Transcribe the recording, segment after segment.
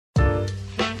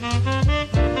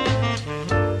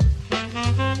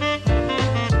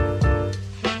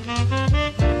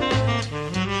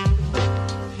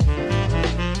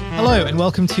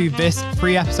welcome to this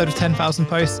free episode of 10,000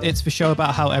 Posts. It's the show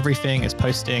about how everything is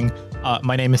posting.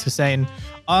 My name is Hussein.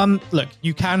 Look,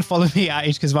 you can follow me at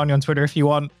HKazvani on Twitter if you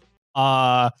want.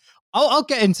 I'll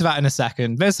get into that in a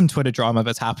second. There's some Twitter drama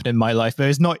that's happened in my life.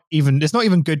 It's not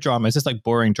even good drama. It's just like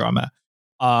boring drama.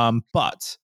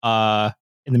 But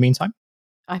in the meantime,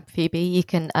 I'm Phoebe. You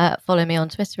can follow me on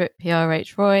Twitter at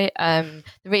PRHRoy.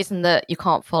 The reason that you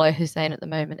can't follow Hussein at the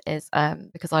moment is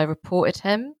because I reported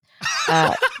him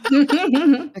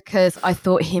because I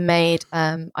thought he made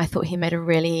a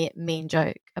really mean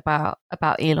joke about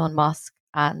Elon Musk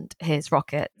and his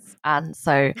rockets, and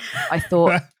so I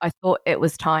thought it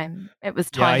was time. It was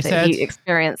time that he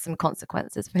experienced some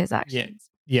consequences for his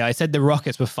actions. Yeah, I said the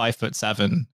rockets were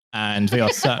 5'7". And they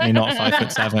are certainly not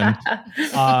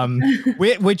 5'7".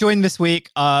 We're joined this week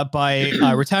by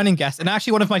a returning guest, and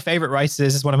actually one of my favorite writers,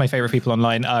 is one of my favorite people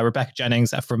online, Rebecca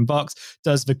Jennings from Vox,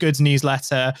 does the Goods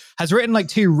newsletter, has written like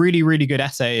 2 really, really good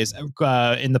essays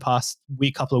in the past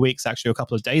couple of weeks, actually, a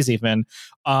couple of days even,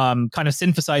 kind of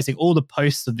synthesizing all the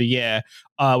posts of the year.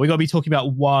 We're going to be talking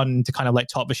about one to kind of like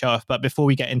top the show off. But before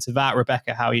we get into that,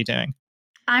 Rebecca, how are you doing?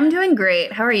 I'm doing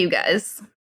great. How are you guys?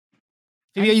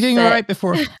 Phoebe, are you doing all right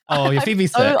before? Oh, you're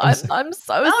Phoebe's sick. I'm so sick.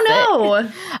 Oh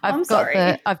no! I'm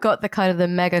sorry. I've got the kind of the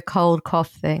mega cold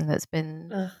cough thing that's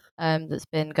been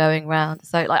going around.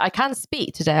 So like I can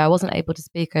speak today. I wasn't able to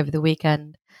speak over the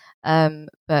weekend,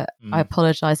 but I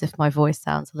apologize if my voice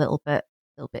sounds a little bit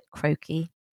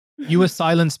croaky. You were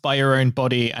silenced by your own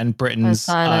body and Britain's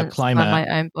climate. By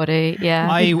my own body, yeah.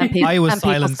 I was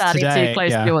silenced today. Too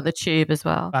close to you on the tube as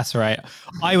well. That's right.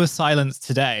 I was silenced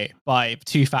today by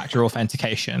 2-factor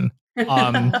authentication.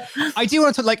 I do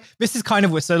want to like, this is kind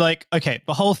of so like, okay,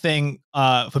 the whole thing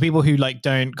for people who like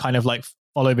don't kind of like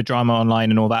follow the drama online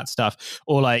and all that stuff,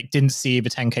 or like didn't see the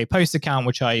 10K post account,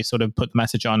 which I sort of put the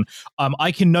message on.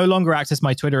 I can no longer access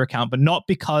my Twitter account, but not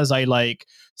because I like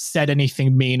said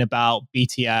anything mean about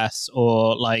BTS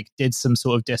or like did some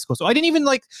sort of discourse. I didn't even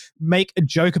like make a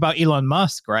joke about Elon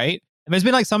Musk, right? And there's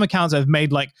been like some accounts that have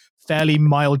made like fairly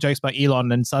mild jokes about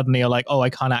Elon and suddenly are like, oh, I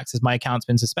can't access, my account's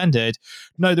been suspended.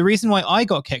 No, the reason why I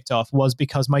got kicked off was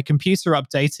because my computer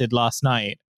updated last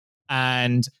night.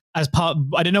 And as part,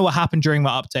 I don't know what happened during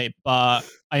that update, but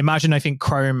I think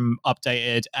Chrome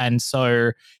updated, and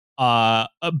so I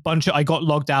got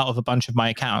logged out of a bunch of my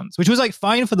accounts, which was like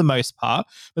fine for the most part.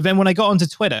 But then when I got onto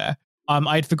Twitter,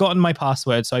 I'd forgotten my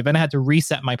password, so I then had to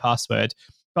reset my password.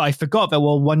 But I forgot that,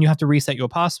 well, when you have to reset your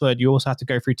password, you also have to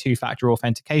go through 2-factor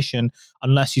authentication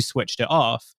unless you switched it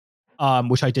off,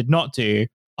 which I did not do.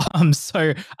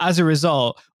 So as a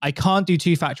result, I can't do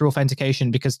 2-factor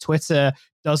authentication because Twitter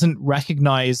doesn't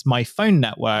recognize my phone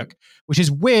network, which is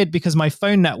weird because my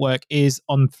phone network is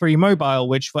on 3Mobile,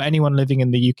 which for anyone living in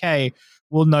the UK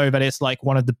will know that it's like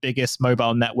one of the biggest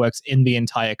mobile networks in the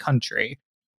entire country.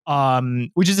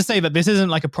 Which is to say that this isn't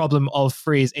like a problem of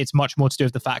Freeze. It's much more to do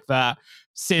with the fact that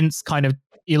since kind of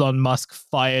Elon Musk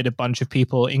fired a bunch of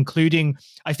people, including,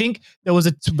 I think there was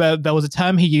a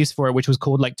term he used for it, which was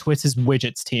called like Twitter's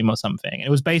widgets team or something. And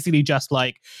it was basically just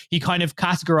like, he kind of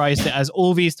categorized it as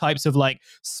all these types of like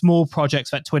small projects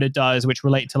that Twitter does, which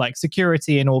relate to like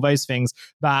security and all those things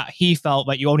that he felt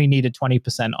that you only needed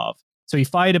 20% of. So he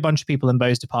fired a bunch of people in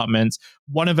those departments.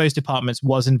 One of those departments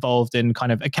was involved in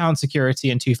kind of account security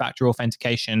and 2-factor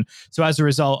authentication. So as a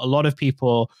result, a lot of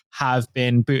people have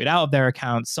been booted out of their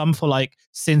accounts, some for like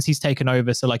since he's taken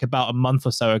over, so like about a month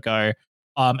or so ago.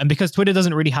 And because Twitter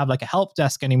doesn't really have like a help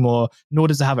desk anymore, nor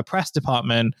does it have a press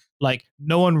department, like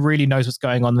no one really knows what's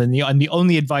going on. And the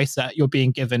only advice that you're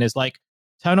being given is like,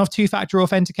 turn off 2-factor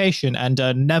authentication and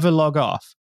never log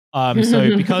off.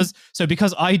 Because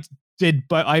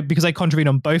I contravened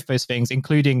on both those things,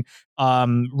 including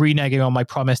reneging on my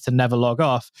promise to never log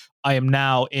off. I am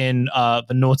now in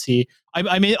the naughty.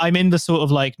 I'm in the sort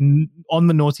of like on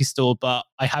the naughty stool, but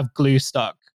I have glue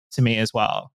stuck to me as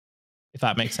well. If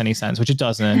that makes any sense, which it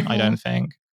doesn't, I don't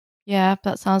think. Yeah,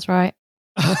 that sounds right.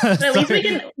 But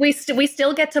at least we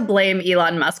still get to blame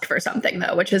Elon Musk for something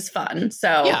though, which is fun.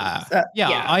 So yeah.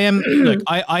 I am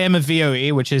I am a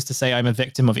VOE, which is to say I'm a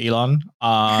victim of Elon.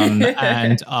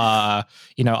 And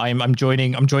I'm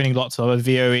joining lots of other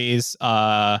VOEs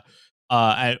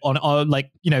on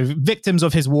like victims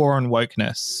of his war on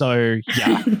wokeness. So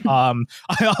yeah,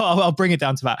 I'll bring it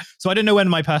down to that. So I don't know when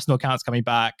my personal account's coming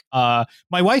back.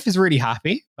 My wife is really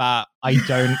happy that I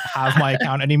don't have my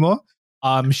account anymore.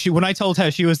 When I told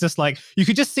her, she was just like, you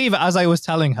could just see that as I was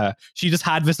telling her, she just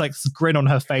had this like grin on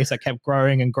her face that kept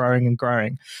growing and growing and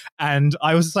growing. And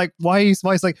I was just like, why? It's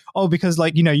like, oh, because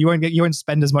like, you won't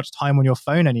spend as much time on your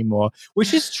phone anymore,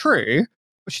 which is true,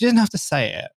 but she didn't have to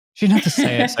say it. She didn't have to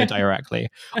say it so directly.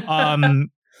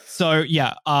 So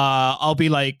yeah, I'll be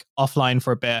like offline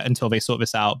for a bit until they sort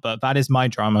this out. But that is my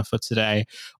drama for today.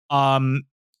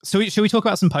 So should we talk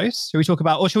about some posts? Should we talk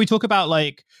about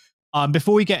like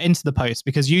before we get into the post?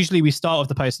 Because usually we start with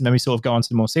the post and then we sort of go on to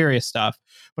the more serious stuff.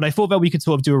 But I thought that we could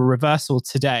sort of do a reversal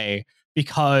today,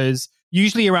 because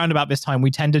usually around about this time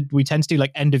we tend to do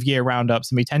like end of year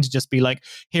roundups, and we tend to just be like,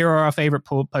 here are our favorite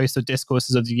posts or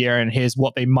discourses of the year, and here's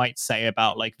what they might say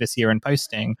about like this year in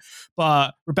posting.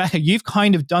 But Rebecca, you've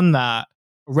kind of done that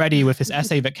already with this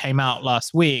essay that came out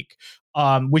last week,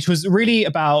 which was really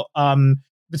about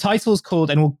the title's called,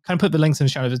 and we'll kind of put the links in the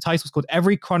show notes. The title's called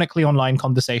 "Every Chronically Online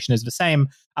Conversation is the Same.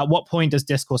 At what point does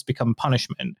discourse become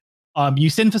punishment?" You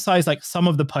synthesize like some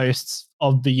of the posts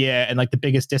of the year and like the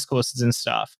biggest discourses and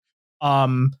stuff.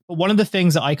 But one of the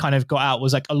things that I kind of got out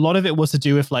was like a lot of it was to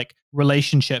do with like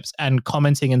relationships and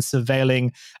commenting and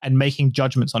surveilling and making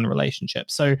judgments on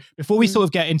relationships. So before we sort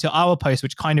of get into our posts,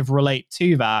 which kind of relate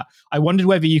to that, I wondered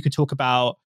whether you could talk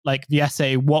about like the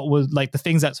essay, what was like the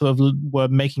things that sort of were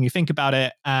making you think about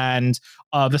it, and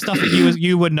the stuff that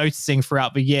you were noticing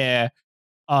throughout the year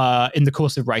in the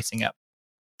course of writing it.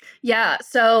 Yeah.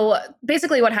 So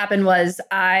basically what happened was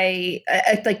I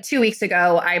like 2 weeks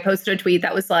ago, I posted a tweet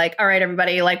that was like, all right,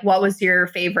 everybody, like, what was your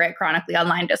favorite chronically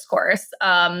online discourse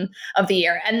of the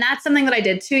year? And that's something that I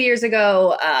did 2 years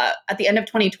ago at the end of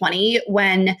 2020,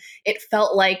 when it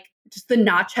felt like just the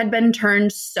notch had been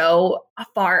turned so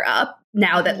far up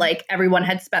now that like everyone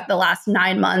had spent the last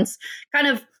 9 months kind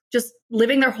of just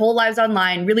living their whole lives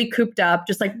online, really cooped up,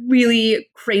 just like really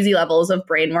crazy levels of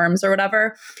brainworms or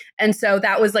whatever. And so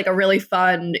that was like a really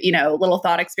fun, little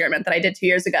thought experiment that I did 2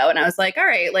 years ago. And I was like, all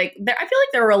right, like I feel like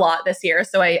there were a lot this year.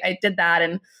 So I did that.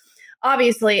 And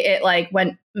obviously it like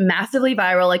went massively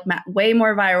viral, like way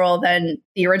more viral than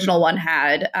the original one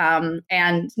had.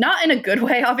 And not in a good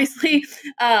way, obviously.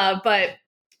 But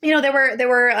there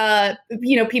were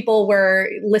people were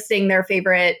listing their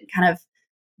favorite kind of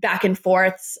back and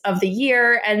forths of the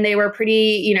year, and they were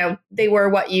pretty, they were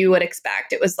what you would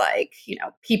expect. It was like,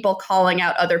 people calling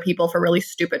out other people for really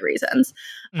stupid reasons.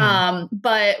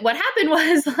 But what happened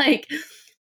was like,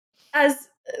 as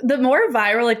the more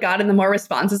viral it got and the more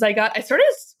responses I got, I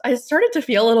started to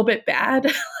feel a little bit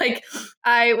bad. Like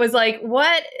I was like,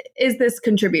 what is this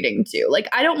contributing to? Like,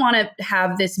 I don't want to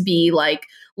have this be like,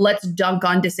 let's dunk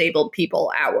on disabled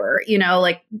people hour,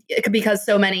 like, because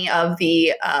so many of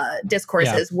the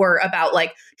discourses were about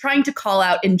like trying to call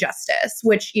out injustice,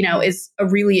 which, is a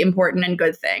really important and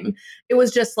good thing. It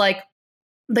was just like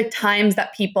the times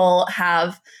that people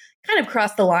have kind of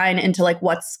crossed the line into like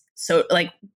what's so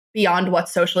like beyond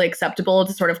what's socially acceptable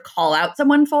to sort of call out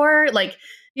someone for, like,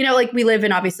 like we live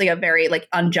in obviously a very like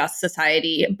unjust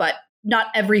society, but not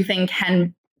everything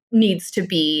needs to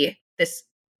be this,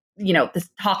 this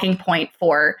talking point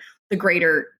for the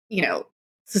greater,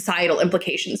 societal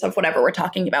implications of whatever we're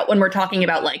talking about. When we're talking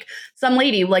about like some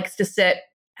lady likes to sit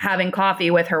having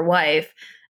coffee with her wife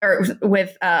or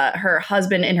with her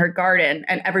husband in her garden,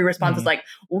 and every response is like,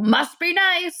 well, must be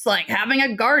nice, like having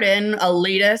a garden,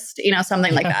 elitist,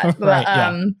 something like that.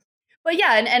 Right, But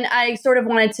yeah, and I sort of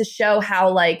wanted to show how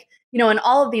like, in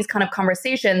all of these kind of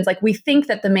conversations, like we think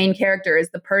that the main character is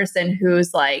the person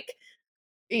who's like,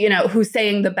 who's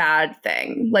saying the bad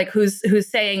thing, like who's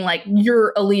saying like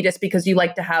you're elitist because you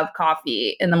like to have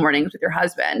coffee in the mornings with your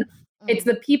husband. It's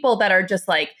the people that are just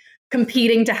like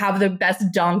competing to have the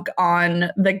best dunk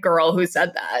on the girl who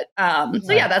said that.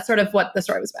 So yeah, that's sort of what the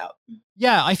story was about.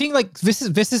 Yeah, I think like this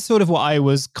is sort of what I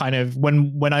was kind of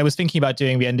when I was thinking about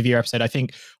doing the end of year episode. I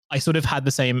think I sort of had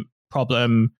the same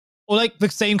problem or like the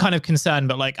same kind of concern,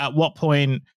 but like at what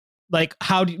point, like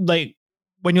how do like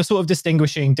when you're sort of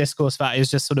distinguishing discourse that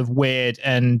is just sort of weird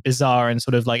and bizarre and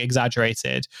sort of like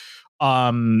exaggerated,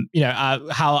 how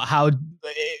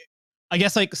I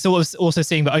guess like sort of also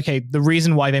seeing that, okay, the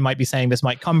reason why they might be saying this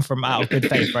might come from out of good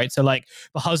faith, right? So like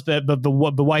the husband, the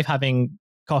wife having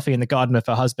coffee in the garden with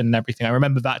her husband and everything. I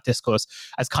remember that discourse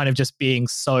as kind of just being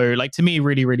so like, to me,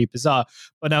 really, really bizarre.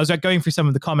 But I was like going through some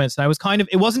of the comments and I was kind of,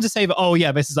 it wasn't to say that, oh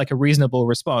yeah, this is like a reasonable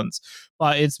response,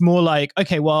 but it's more like,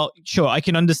 okay, well, sure, I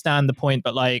can understand the point,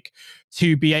 but like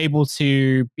to be able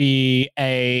to be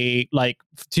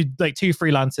two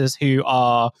freelancers who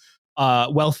are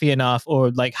wealthy enough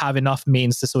or like have enough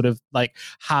means to sort of like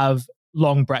have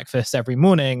long breakfasts every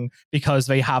morning because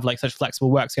they have like such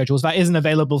flexible work schedules that isn't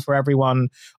available for everyone.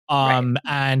 Right.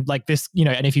 And like this,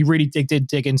 and if you really dig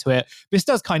into it, this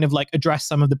does kind of like address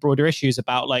some of the broader issues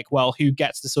about like, well, who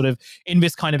gets to sort of in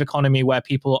this kind of economy where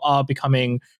people are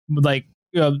becoming like,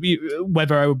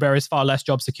 whether there is far less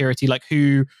job security, like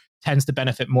who tends to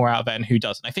benefit more out of it and who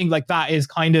doesn't. I think like that is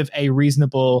kind of a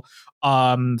reasonable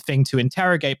thing to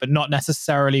interrogate, but not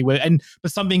necessarily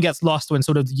but something gets lost when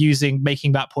sort of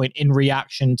making that point in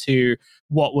reaction to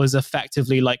what was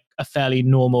effectively like a fairly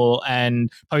normal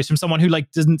and post from someone who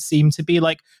like doesn't seem to be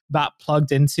like that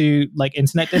plugged into like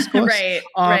internet discourse.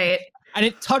 Right. And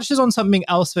it touches on something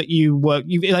else that you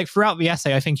like throughout the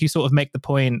essay. I think you sort of make the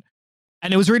point.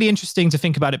 And it was really interesting to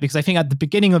think about it because I think at the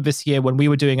beginning of this year, when we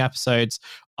were doing episodes,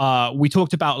 we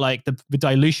talked about like the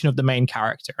dilution of the main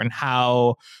character and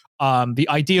how the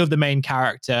idea of the main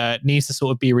character needs to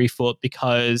sort of be rethought,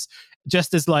 because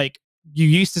just as like you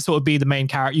used to sort of be the main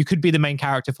character, you could be the main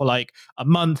character for like a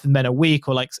month and then a week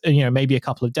or like, you know, maybe a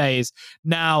couple of days.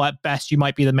 Now at best you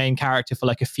might be the main character for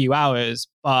like a few hours,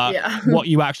 but what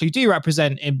you actually do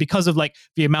represent, because of like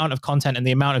the amount of content and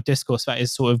the amount of discourse that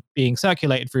is sort of being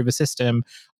circulated through the system,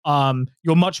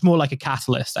 you're much more like a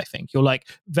catalyst. I think you're like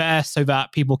there so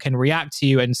that people can react to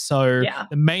you, and so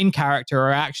the main character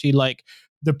are actually like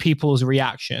the people's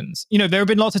reactions. You know, there have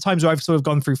been lots of times where I've sort of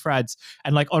gone through threads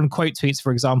and like on quote tweets,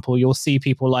 for example, you'll see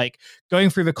people like going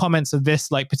through the comments of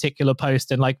this like particular post,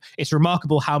 and like it's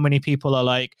remarkable how many people are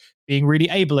like being really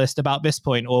ableist about this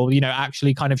point, or, you know,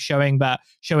 actually kind of showing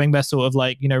their sort of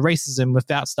like, you know, racism with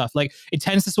that stuff. Like it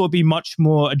tends to sort of be much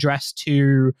more addressed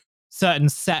to certain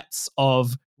sets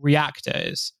of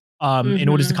reactors in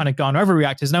order to kind of garner other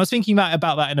reactors. And I was thinking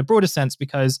about that in a broader sense,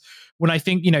 because when I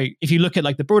think, you know, if you look at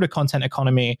like the broader content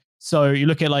economy, so you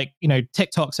look at like, you know,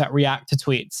 TikToks that react to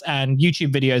tweets and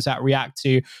YouTube videos that react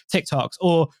to TikToks,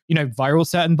 or, you know,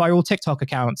 certain viral TikTok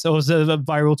accounts, or the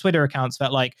viral Twitter accounts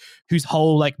that like whose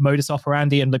whole like modus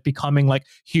operandi and like becoming like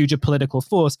huge a political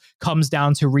force comes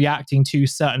down to reacting to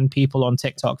certain people on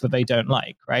TikTok that they don't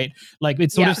like, right? Like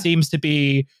it sort of seems to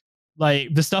be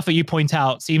like the stuff that you point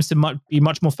out seems to be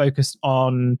much more focused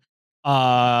on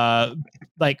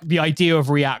like the idea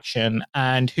of reaction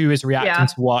and who is reacting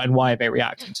to what and why are they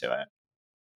reacting to it.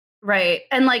 Right.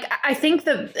 And like, I think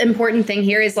the important thing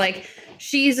here is like,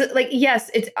 she's like, yes,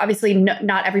 it's obviously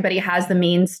not everybody has the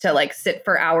means to like sit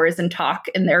for hours and talk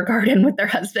in their garden with their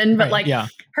husband, but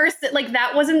her, like,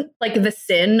 that wasn't like the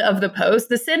sin of the post.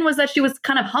 The sin was that she was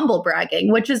kind of humble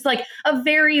bragging, which is like a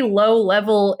very low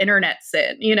level internet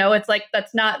sin. You know, it's like,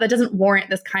 that doesn't warrant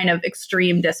this kind of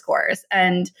extreme discourse.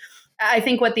 And I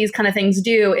think what these kind of things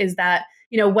do is that,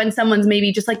 you know, when someone's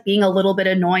maybe just like being a little bit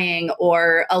annoying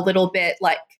or a little bit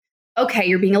like, okay,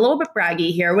 you're being a little bit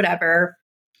braggy here, whatever,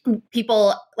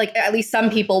 people, like at least some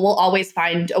people will always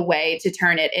find a way to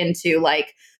turn it into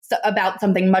like about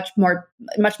something much more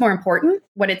important,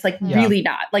 when it's like really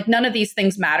not. Like none of these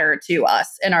things matter to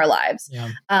us in our lives.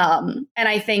 And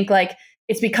I think like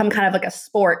it's become kind of like a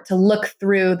sport to look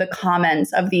through the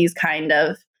comments of these kind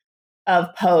of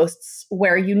posts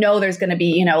where, you know, there's going to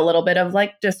be, you know, a little bit of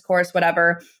like discourse,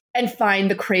 whatever, and find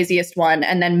the craziest one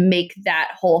and then make that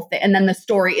whole thing. And then the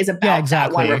story is about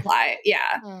that one reply.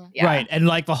 Right. And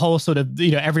like the whole sort of,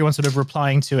 you know, everyone sort of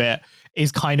replying to it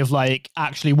is kind of like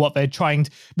actually what they're trying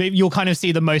to, you'll kind of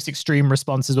see the most extreme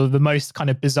responses or the most kind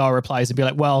of bizarre replies and be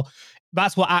like, well,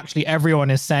 that's what actually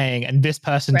everyone is saying. And this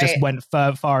person just went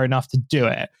far enough to do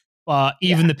it. But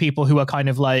even the people who are kind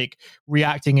of like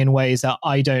reacting in ways that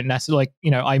I don't necessarily, like, you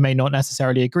know, I may not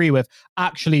necessarily agree with,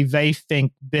 actually they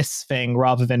think this thing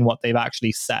rather than what they've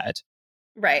actually said.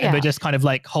 Right. And they're just kind of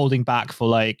like holding back for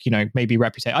like, you know, maybe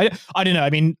reputation. I don't know. I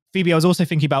mean, Phoebe, I was also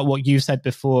thinking about what you said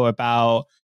before about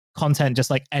content, just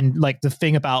like, and like the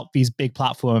thing about these big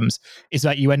platforms is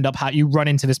that you end up you run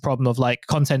into this problem of like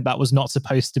content that was not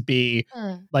supposed to be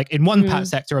like in one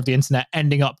sector of the internet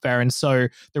ending up there, and so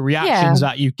the reactions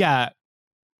that you get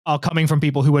are coming from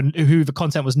people who the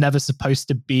content was never supposed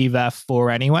to be there for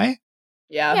anyway.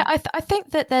 I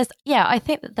think that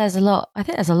there's a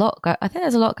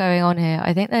lot going on here.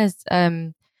 I think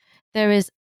there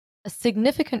is a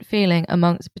significant feeling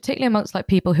particularly amongst like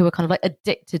people who are kind of like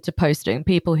addicted to posting,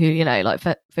 people who, you know, like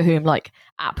for whom like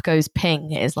app goes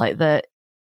ping is like it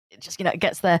just, you know,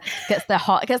 gets their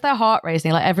heart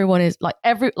racing. Like everyone is like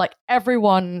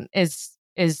everyone is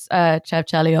Chev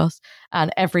Chelios,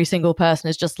 and every single person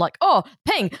is just like, oh,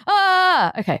 ping,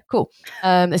 okay, cool.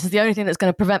 This is the only thing that's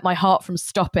going to prevent my heart from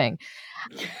stopping.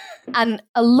 And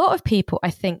a lot of people,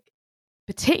 I think,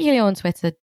 particularly on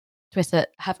Twitter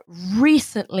have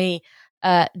recently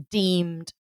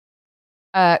deemed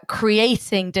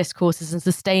creating discourses and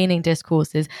sustaining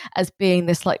discourses as being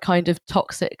this like kind of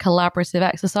toxic collaborative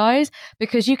exercise,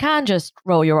 because you can just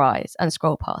roll your eyes and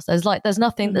scroll past. There's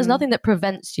nothing that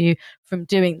prevents you from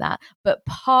doing that. But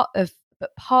part of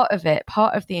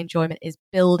the enjoyment is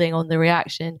building on the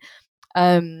reaction.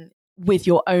 with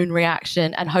your own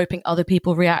reaction and hoping other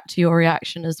people react to your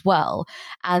reaction as well.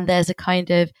 And there's a kind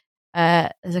of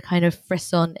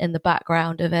frisson in the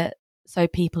background of it, so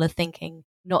people are thinking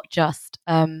not just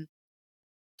I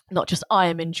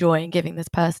am enjoying giving this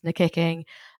person a kicking,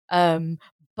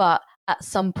 but at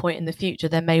some point in the future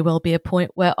there may well be a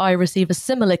point where I receive a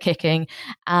similar kicking,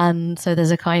 and so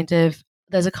there's a kind of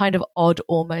odd,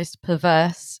 almost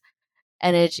perverse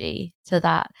energy to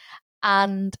that.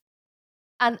 And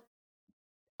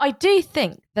I do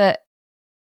think that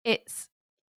it's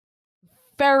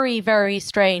very, very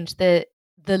strange that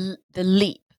the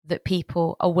leap that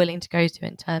people are willing to go to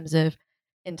in terms of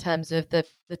the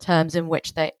terms in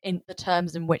which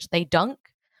they dunk.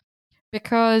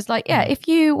 Because if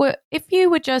you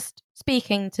were just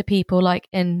speaking to people like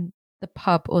in the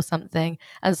pub or something,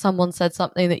 and someone said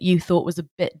something that you thought was a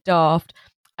bit daft,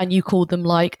 and you called them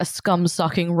like a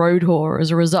scum-sucking road whore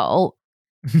as a result,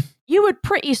 you would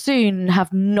pretty soon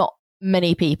have not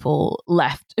many people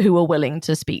left who are willing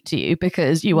to speak to you,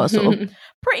 because you are sort of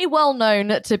pretty well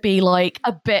known to be like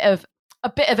a bit of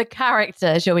a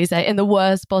character, shall we say, in the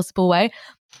worst possible way.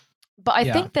 But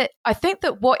I think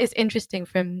that what is interesting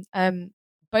from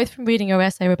both from reading your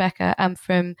essay, Rebecca, and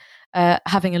from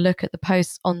having a look at the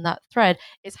posts on that thread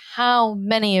is how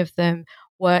many of them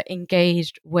were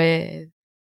engaged with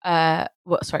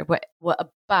were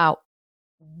about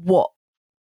what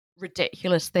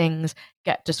ridiculous things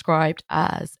get described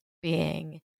as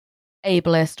being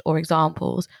ableist or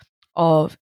examples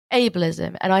of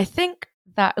ableism. And I think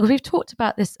that we've talked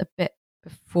about this a bit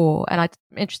before, and I'm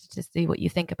interested to see what you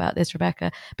think about this,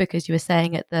 Rebecca, because you were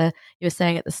saying at the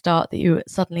start that you were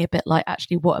suddenly a bit like,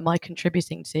 actually, what am I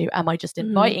contributing to? Am I just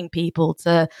inviting people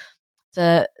to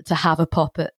have a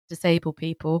pop at disabled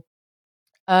people?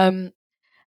 And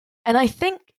I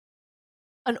think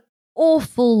an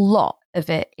awful lot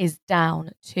of it is down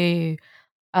to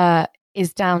the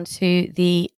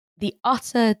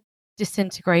utter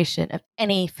disintegration of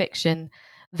any fiction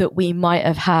that we might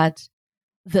have had,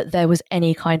 that there was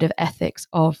any kind of ethics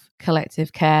of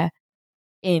collective care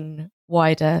in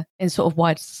sort of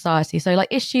wider society. So like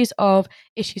issues of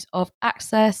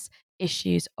access,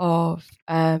 issues of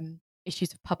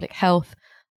public health,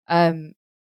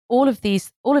 all of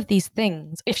these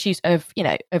things, issues of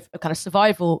of kind of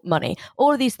survival money,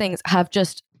 all of these things have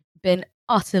just been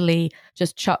utterly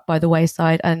just chucked by the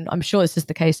wayside. And I'm sure this is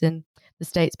the case in the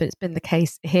States, but it's been the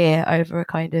case here over a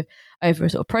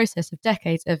sort of process of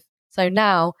decades of. So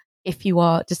now, if you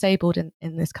are disabled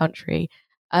in this country,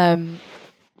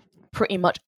 pretty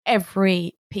much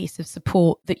every piece of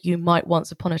support that you might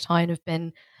once upon a time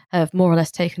have more or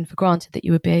less taken for granted that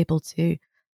you would be able to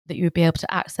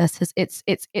access,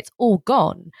 it's all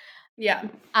gone. Yeah.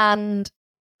 And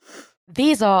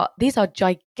these are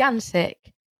gigantic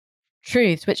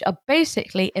truths which are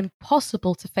basically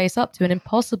impossible to face up to and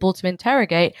impossible to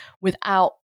interrogate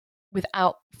without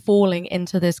falling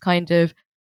into this kind of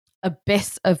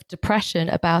abyss of depression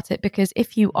about it. Because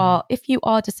if you are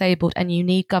disabled and you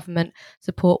need government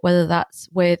support, whether that's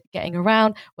with getting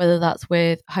around, whether that's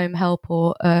with home help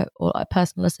or a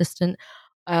personal assistant,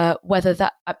 whether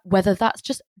that's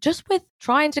just with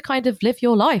trying to kind of live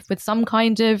your life with some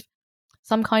kind of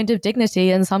dignity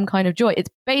and some kind of joy,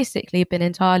 it's basically been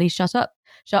entirely shut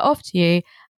off to you.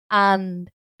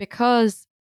 And because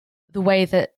the way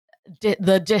that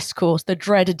the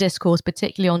dreaded discourse,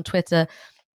 particularly on Twitter,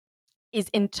 is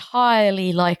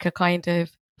entirely like a kind of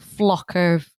flock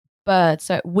of birds.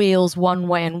 So it wheels one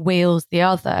way and wheels the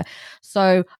other.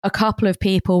 So a couple of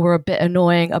people were a bit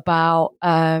annoying about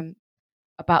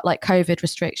like COVID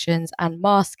restrictions and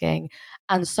masking.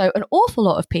 And so an awful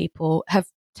lot of people have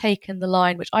taken the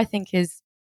line, which I think is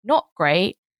not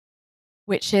great,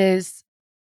 which is,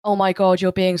 oh my God,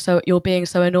 you're being so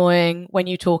annoying when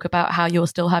you talk about how you're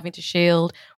still having to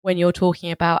shield, when you're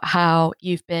talking about how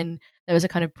there was a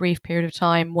kind of brief period of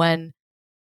time when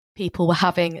people were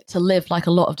having to live like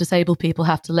a lot of disabled people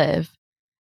have to live,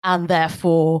 and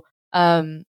therefore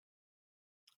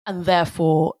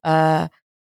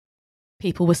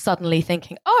people were suddenly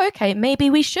thinking, oh, okay, maybe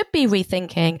we should be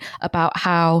rethinking about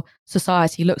how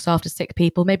society looks after sick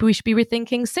people. Maybe we should be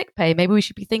rethinking sick pay. Maybe we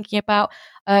should be thinking about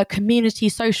community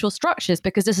social structures,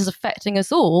 because this is affecting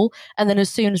us all. And then as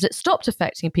soon as it stopped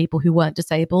affecting people who weren't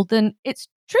disabled, then it's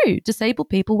true. Disabled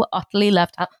people were utterly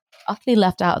left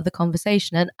out of the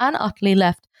conversation and utterly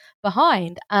left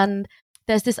behind. And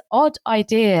there's this odd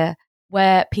idea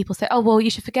where people say, oh, well, you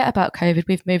should forget about COVID.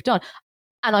 We've moved on.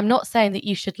 And I'm not saying that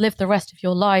you should live the rest of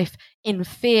your life in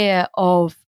fear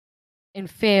of an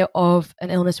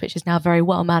illness which is now very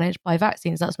well managed by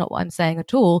vaccines. That's not what I'm saying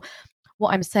at all.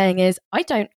 What I'm saying is I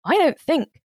don't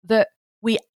think that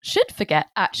we should forget,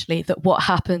 actually, that what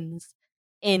happens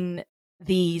in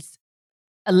these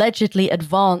allegedly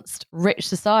advanced rich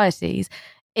societies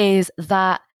is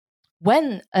that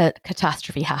when a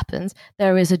catastrophe happens,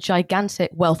 there is a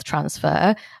gigantic wealth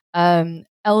transfer.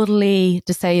 Elderly,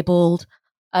 disabled,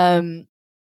 and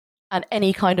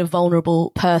any kind of vulnerable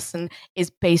person is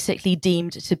basically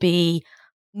deemed to be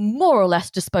more or less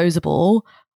disposable,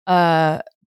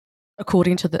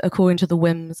 according to the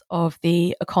whims of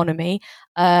the economy.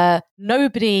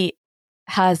 Nobody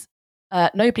has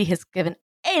given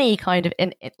any kind of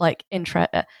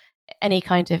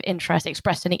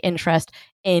expressed any interest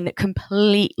in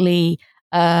completely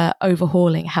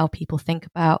overhauling how people think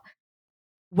about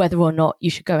whether or not you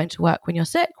should go into work when you're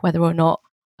sick, whether or not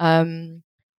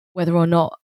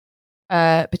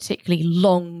particularly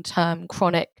long-term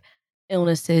chronic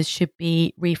illnesses should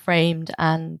be reframed,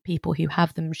 and people who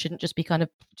have them shouldn't just be kind of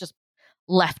just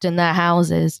left in their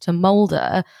houses to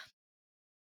moulder.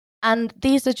 And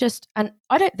these are just, and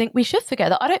I don't think we should forget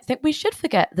that. I don't think we should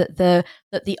forget that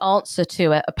the answer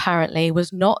to it apparently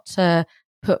was not to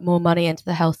put more money into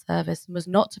the health service, and was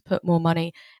not to put more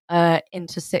money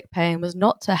into sick pay, and was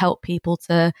not to help people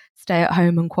to stay at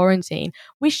home and quarantine.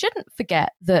 We shouldn't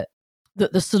forget that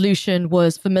the solution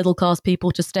was for middle class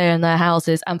people to stay in their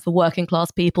houses and for working class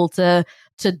people to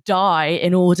die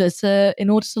in order to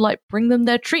like bring them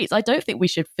their treats. I don't think we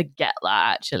should forget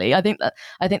that. Actually, I think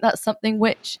that's something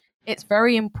which it's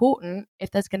very important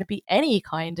if there's going to be any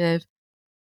kind of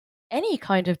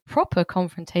proper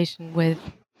confrontation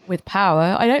with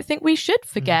power. I don't think we should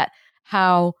forget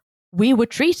how we were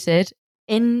treated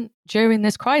during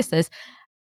this crisis.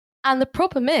 And the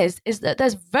problem is that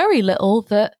there's very little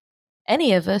that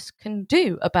any of us can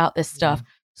do about this stuff.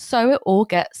 So it all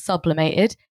gets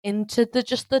sublimated into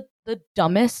the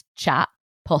dumbest chat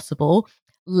possible,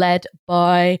 led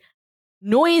by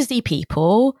noisy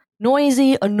people,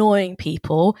 annoying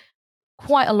people,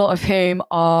 quite a lot of whom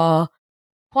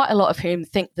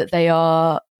think that they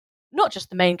are not just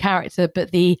the main character,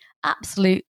 but the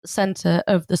absolute center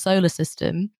of the solar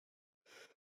system.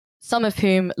 Some of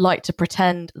whom like to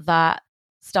pretend that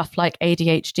stuff like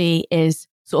ADHD is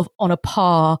sort of on a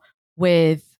par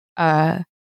with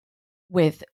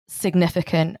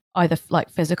significant either like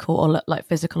physical or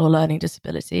learning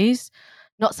disabilities.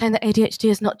 Not saying that ADHD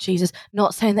is not Jesus.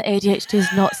 Not saying that ADHD is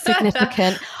not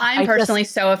significant. I'm personally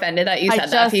so offended that you said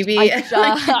that, Phoebe.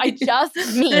 I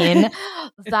just mean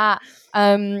that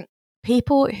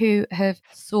people who have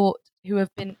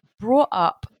been brought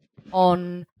up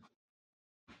on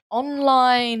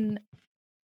online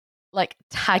like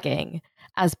tagging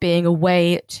as being a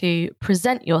way to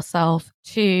present yourself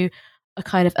to a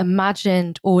kind of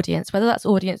imagined audience, whether that's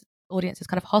audience is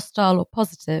kind of hostile or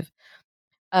positive.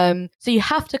 So you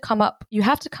have to come up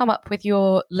with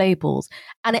your labels,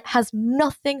 and it has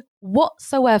nothing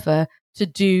whatsoever to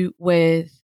do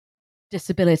with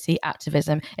disability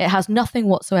activism. It has nothing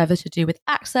whatsoever to do with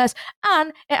access,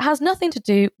 and it has nothing to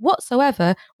do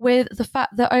whatsoever with the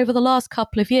fact that over the last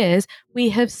couple of years, we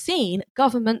have seen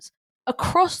governments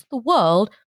across the world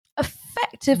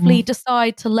effectively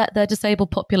decide to let their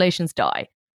disabled populations die.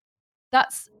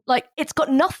 That's like, it's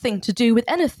got nothing to do with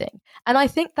anything. And I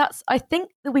think that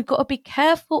we've got to be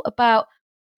careful about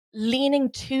leaning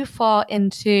too far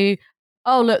into,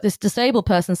 oh, look, this disabled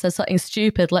person says something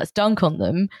stupid, let's dunk on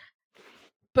them.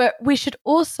 But we should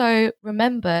also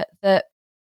remember that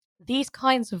these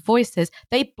kinds of voices,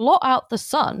 they blot out the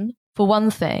sun, for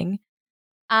one thing,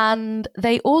 and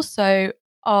they also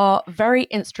are very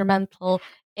instrumental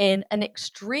in an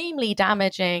extremely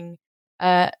damaging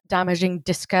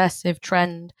discursive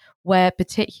trend where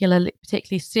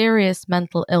particularly serious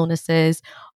mental illnesses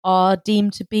are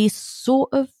deemed to be sort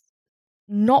of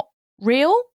not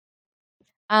real,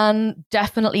 and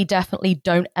definitely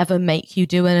don't ever make you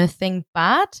do anything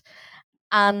bad.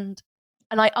 And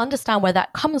I understand where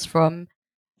that comes from.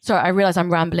 Sorry, I realize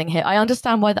I'm rambling here. I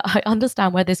understand where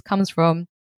this comes from,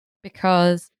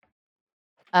 because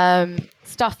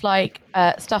stuff like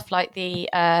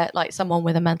someone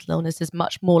with a mental illness is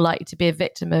much more likely to be a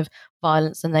victim of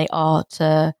violence than they are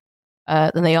to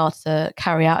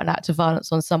carry out an act of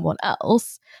violence on someone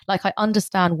else. Like, I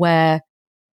understand where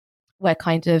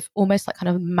kind of almost like kind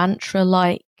of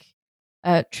mantra-like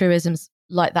truisms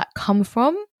like that come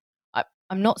from.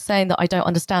 I'm not saying that I don't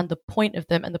understand the point of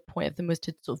them, and the point of them was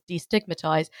to sort of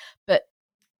destigmatize, but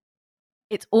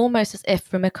it's almost as if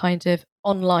from a kind of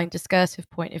online discursive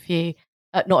point of view,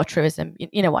 not a truism,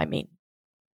 you know what I mean,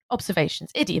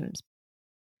 observations, idioms.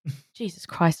 Jesus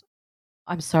Christ.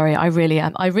 I'm sorry, I really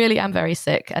am very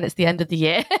sick, and it's the end of the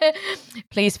year.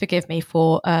 Please forgive me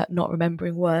for not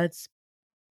remembering words.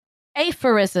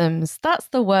 Aphorisms. That's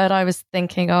the word I was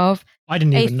thinking of. I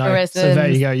didn't even know. So there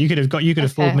you go. You could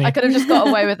have fooled me. I could have just got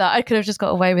away with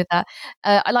that.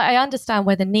 I understand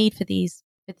where the need for these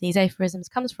aphorisms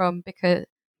comes from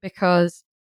because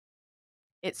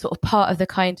it's sort of part of the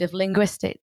kind of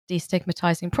linguistic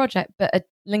destigmatizing project. But a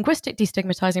linguistic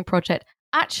destigmatizing project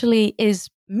actually is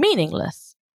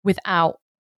meaningless without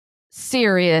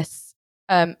serious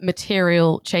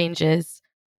material changes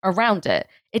around it.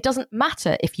 It doesn't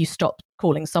matter if you stop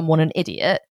calling someone an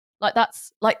idiot.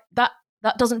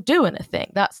 That doesn't do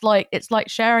anything. It's like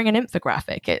sharing an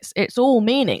infographic. It's all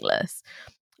meaningless.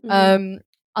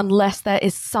 Unless there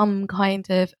is some kind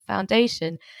of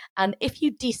foundation. And if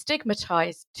you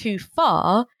destigmatize too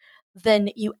far, then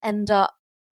you end up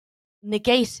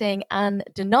negating and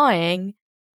denying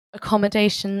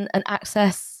accommodation and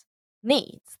access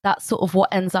needs. That's sort of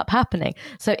what ends up happening.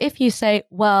 So if you say,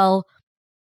 well,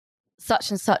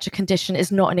 such and such a condition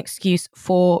is not an excuse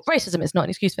for racism, it's not an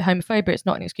excuse for homophobia, it's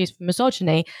not an excuse for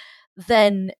misogyny,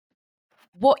 then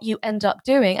what you end up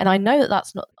doing, and I know that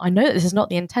this is not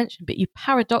the intention, but you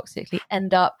paradoxically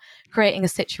end up creating a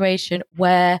situation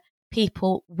where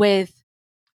people with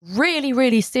really,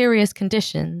 really serious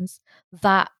conditions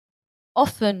that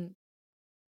often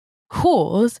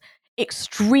cause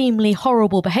extremely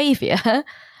horrible behavior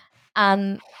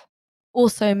and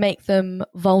also make them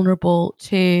vulnerable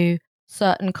to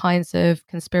certain kinds of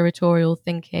conspiratorial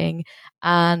thinking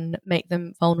and make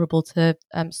them vulnerable to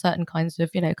certain kinds of,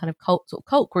 kind of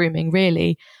cult grooming,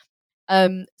 really.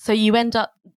 So you end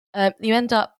up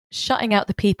shutting out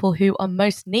the people who are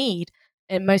most in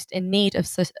need of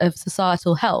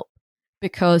societal help,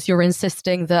 because you're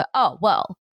insisting that, oh,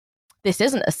 well, this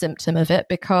isn't a symptom of it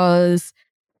because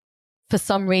for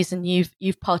some reason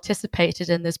you've participated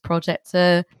in this project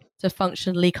to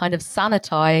functionally kind of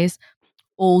sanitize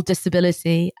all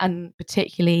disability and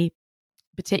particularly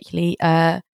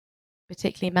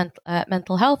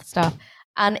mental health stuff.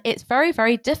 And it's very,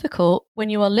 very difficult when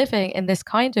you are living in this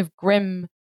kind of grim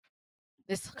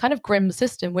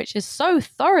system, which is so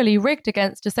thoroughly rigged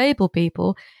against disabled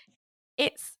people.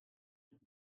 It's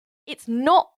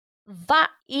not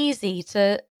that easy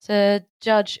to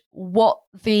judge what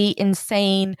the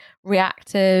insane,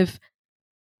 reactive,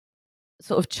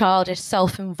 sort of childish,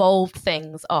 self-involved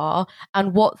things are,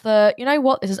 and what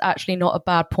this is actually not a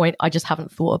bad point, I just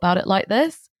haven't thought about it like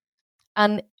this.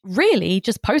 And really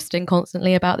just posting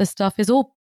constantly about this stuff is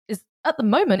at the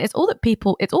moment it's all that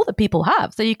people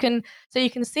have. So you can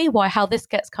see how this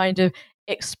gets kind of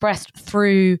expressed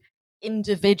through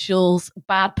individuals'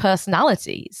 bad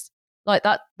personalities. Like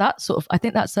that sort of, I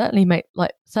think that certainly makes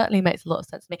a lot of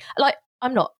sense to me. Like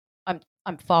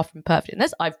I'm far from perfect in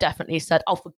this. I've definitely said,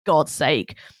 "Oh, for God's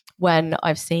sake," when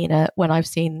I've seen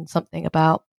something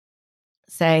about,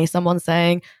 say, someone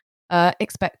saying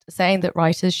that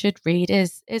writers should read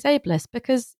is ableist,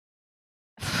 because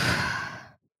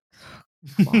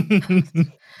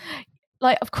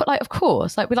of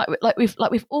course,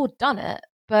 we've all done it,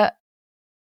 but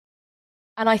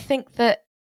I think that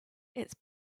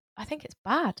I think it's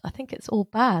bad. I think it's all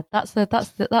bad. That's my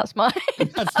that's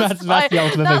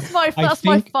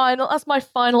my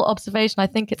final observation. I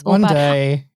think it's all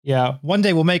bad. One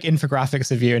day we'll make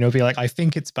infographics of you and it'll be like, I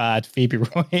think it's bad, Phoebe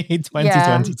Roy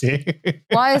 2022. Yeah.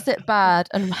 Why is it bad,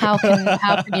 and how can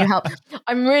you help?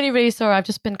 I'm really, really sorry. I've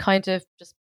just been kind of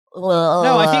just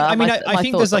No, I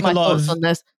think there's like a lot of on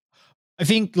this. I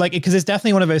think because it's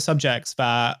definitely one of those subjects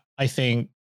that I think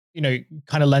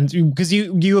kind of lends, because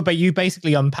you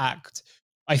basically unpacked,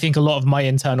 I think, a lot of my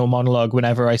internal monologue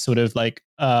whenever I sort of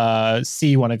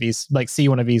see one of these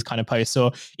kind of posts,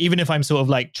 or even if I'm sort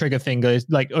of trigger fingers,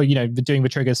 doing the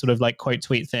trigger sort of quote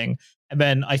tweet thing, and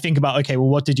then I think about, okay, well,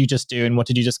 what did you just do, and what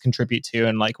did you just contribute to,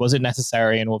 and was it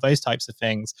necessary, and all those types of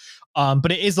things.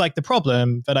 But it is the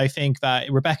problem that I think that,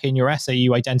 Rebecca, in your essay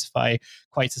you identify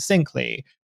quite succinctly.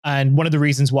 And one of the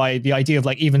reasons why the idea of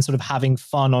even sort of having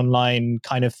fun online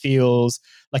kind of feels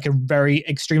like a very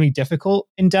extremely difficult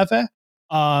endeavor.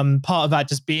 Part of that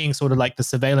just being sort of the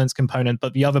surveillance component,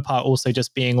 but the other part also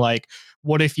just being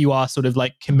what if you are sort of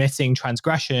committing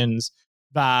transgressions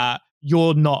that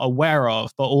you're not aware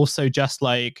of, but also just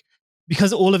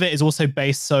because all of it is also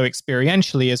based so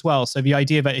experientially as well. So the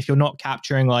idea that if you're not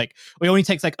capturing it only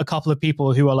takes a couple of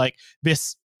people who are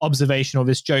this observation or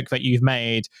this joke that you've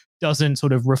made doesn't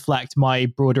sort of reflect my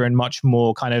broader and much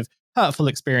more kind of hurtful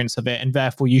experience of it, and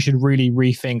therefore you should really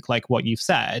rethink what you've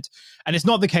said. And it's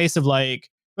not the case of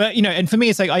and for me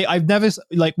it's I've never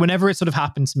whenever it sort of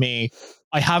happened to me,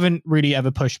 I haven't really ever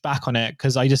pushed back on it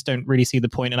because I just don't really see the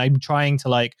point, and I'm trying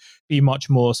to be much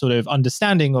more sort of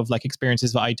understanding of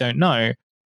experiences that I don't know.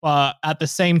 But at the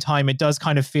same time, it does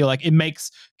kind of feel like it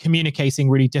makes communicating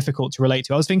really difficult to relate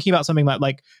to. I was thinking about something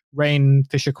like Rain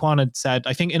Fisher-Kwan had said,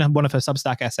 I think in one of her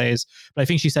Substack essays, but I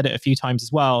think she said it a few times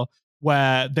as well,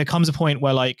 where there comes a point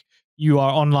where like you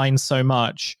are online so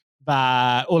much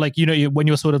that, or like, when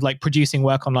you're sort of like producing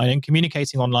work online and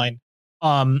communicating online,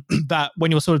 that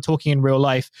when you're sort of talking in real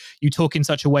life, you talk in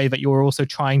such a way that you're also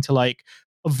trying to like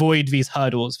avoid these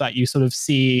hurdles that you sort of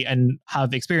see and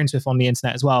have experience with on the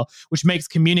internet as well, which makes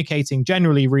communicating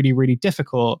generally really, really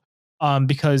difficult,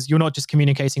 because you're not just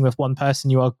communicating with one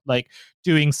person, you are like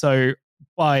doing so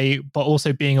but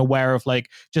also being aware of like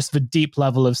just the deep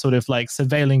level of sort of like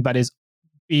surveilling that is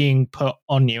being put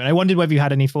on you. And I wondered whether you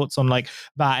had any thoughts on like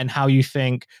that and how you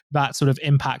think that sort of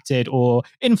impacted or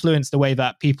influenced the way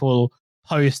that people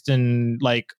post and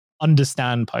like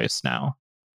understand posts now.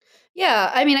 Yeah,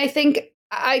 I mean, I think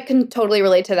I can totally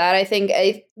relate to that. I think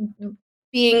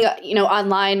being,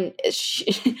 online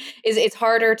it's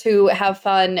harder to have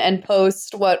fun and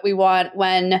post what we want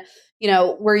when,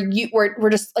 we're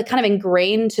just like kind of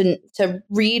ingrained to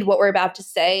read what we're about to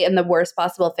say in the worst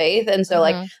possible faith. And so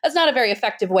like, that's not a very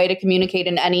effective way to communicate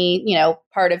in any,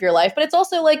 part of your life. But it's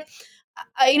also like,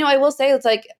 I will say, it's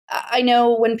like, I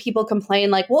know when people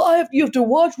complain like, well, you have to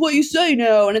watch what you say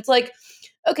now. And it's like,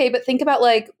 okay, but think about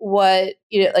like what,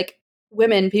 like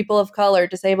women, people of color,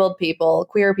 disabled people,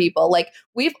 queer people, like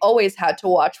we've always had to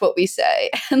watch what we say.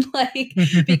 And like,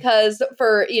 because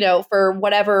for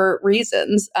whatever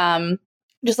reasons,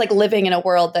 just like living in a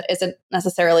world that isn't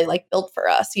necessarily like built for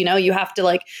us, you have to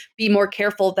like be more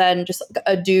careful than just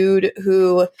a dude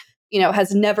who,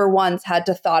 has never once had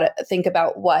to think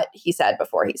about what he said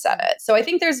before he said it. So I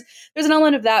think there's an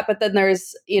element of that, but then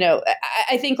there's,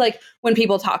 I think like when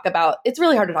people talk about, it's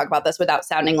really hard to talk about this without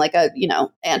sounding like a,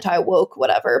 anti-woke,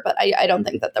 whatever, but I don't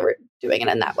think that they were doing it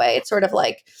in that way. It's sort of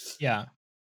like, yeah,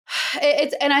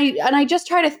 and I just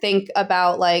try to think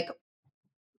about like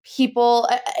people,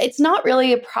 it's not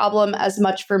really a problem as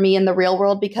much for me in the real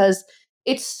world because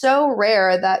it's so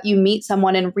rare that you meet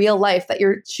someone in real life that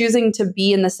you're choosing to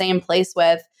be in the same place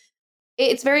with.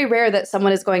 It's very rare that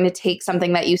someone is going to take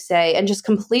something that you say and just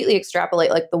completely extrapolate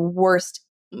like the worst,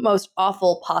 most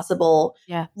awful possible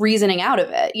reasoning out of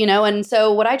it, And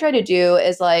so what I try to do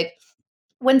is like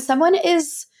when someone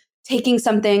is taking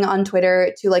something on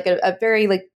Twitter to like a very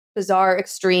like bizarre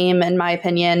extreme, in my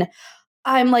opinion,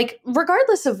 I'm like,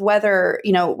 regardless of whether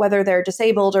they're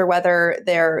disabled or whether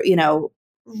they're,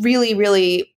 really,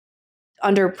 really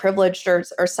underprivileged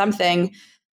or something,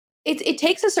 it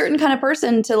takes a certain kind of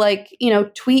person to like,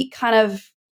 tweet kind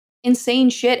of insane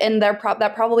shit. And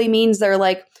that probably means they're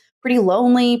like pretty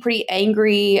lonely, pretty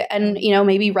angry, and,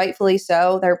 maybe rightfully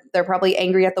so. They're probably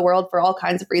angry at the world for all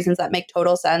kinds of reasons that make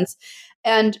total sense.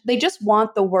 And they just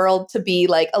want the world to be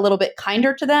like a little bit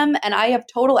kinder to them. And I have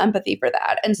total empathy for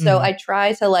that. And so I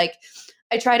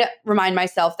try to remind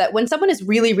myself that when someone is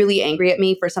really, really angry at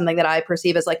me for something that I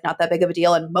perceive as like not that big of a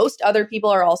deal, and most other people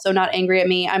are also not angry at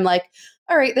me, I'm like,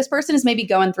 all right, this person is maybe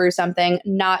going through something,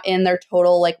 not in their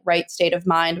total like right state of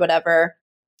mind, whatever.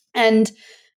 And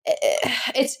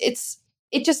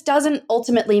it just doesn't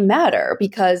ultimately matter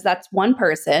because that's one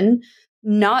person.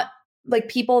 Not like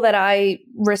people that I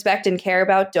respect and care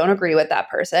about don't agree with that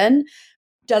person.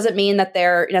 Doesn't mean that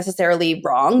they're necessarily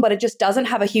wrong, but it just doesn't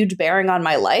have a huge bearing on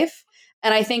my life.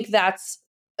 And I think that's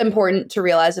important to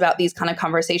realize about these kind of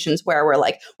conversations where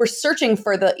we're searching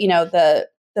for the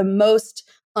most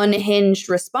unhinged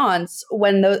response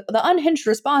when the unhinged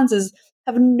responses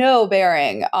have no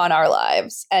bearing on our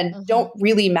lives and don't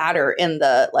really matter in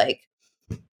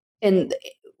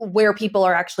where people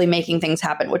are actually making things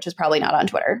happen, which is probably not on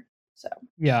Twitter. So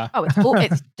yeah. Oh,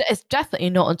 it's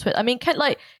definitely not on Twitter. I mean, can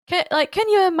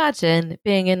you imagine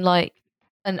being in like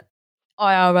an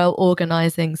IRL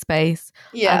organizing space,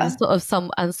 and sort of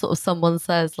someone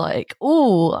says like,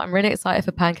 "Oh, I'm really excited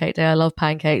for Pancake Day. I love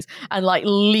pancakes," and like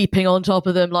leaping on top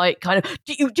of them, like kind of,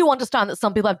 do you understand that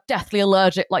some people have deathly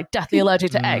allergic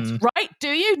to eggs, right? Do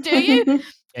you?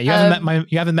 Yeah,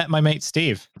 you haven't met my mate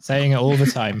Steve, saying it all the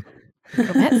time.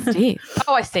 Steve.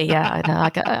 Oh, I see. Yeah, I know. I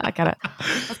get it.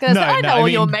 I was going to say, I know all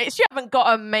your mates. You haven't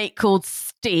got a mate called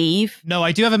Steve. No,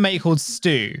 I do have a mate called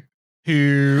Stu,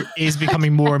 who is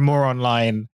becoming more and more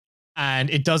online. And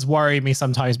it does worry me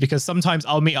sometimes because sometimes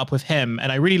I'll meet up with him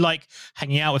and I really like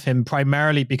hanging out with him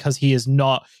primarily because he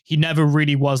never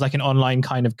really was like an online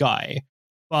kind of guy.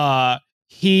 But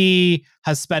he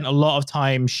has spent a lot of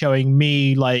time showing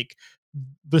me like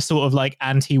the sort of like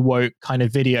anti-woke kind of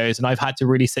videos. And I've had to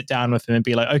really sit down with him and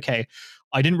be like, okay,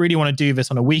 I didn't really want to do this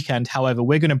on a weekend. However,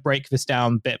 we're going to break this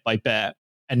down bit by bit.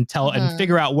 and tell and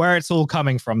figure out where it's all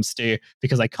coming from, Stu,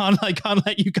 because I can't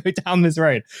let you go down this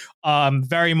road.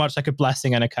 Very much like a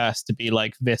blessing and a curse to be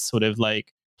like this sort of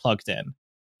like plugged in.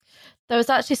 There was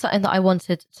actually something that I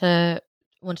wanted to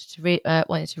read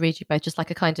you both, just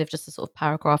like a kind of just a sort of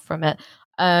paragraph from it.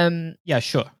 Yeah,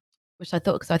 sure. Which I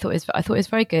thought it was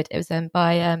very good. It was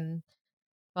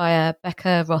by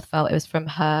Becca Rothfeld. It was from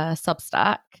her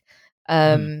Substack.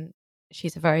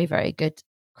 She's a very, very good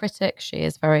critic. She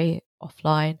is very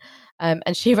offline,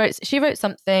 and she wrote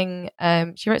something.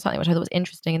 She wrote something which I thought was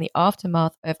interesting in the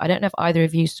aftermath of. I don't know if either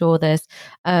of you saw this,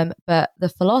 but the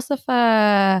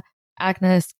philosopher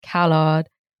Agnes Callard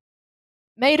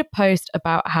made a post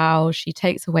about how she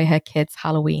takes away her kids'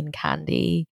 Halloween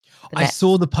candy. I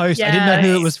saw the post. Yes. I didn't know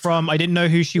who it was from. I didn't know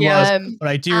who she was, but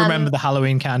I do remember the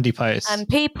Halloween candy post. And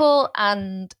people,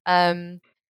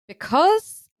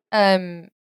 because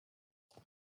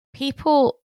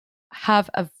people have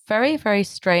a very, very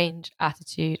strange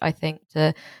attitude, I think,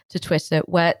 to Twitter,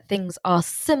 where things are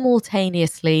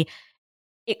simultaneously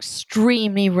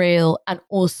extremely real and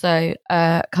also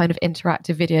a kind of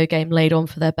interactive video game laid on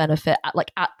for their benefit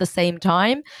at the same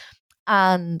time.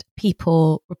 And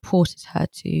people reported her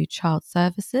to child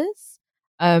services,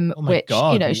 which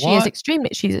God,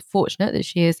 she's fortunate that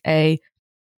she is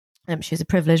she's a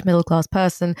privileged middle class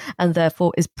person, and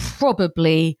therefore is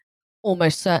probably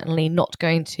almost certainly not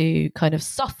going to kind of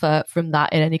suffer from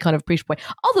that in any kind of appreciable way,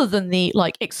 other than the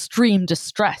like extreme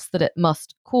distress that it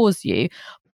must cause you.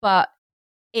 But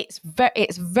it's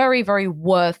very, very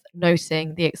worth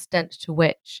noting the extent to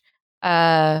which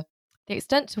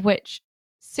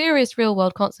serious real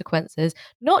world consequences,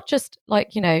 not just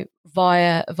like,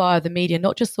 via the media,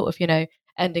 not just sort of,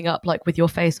 ending up like with your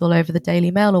face all over the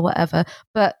Daily Mail or whatever,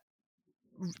 but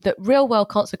that real world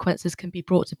consequences can be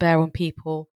brought to bear on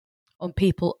people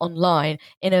online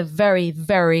in a very,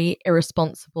 very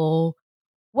irresponsible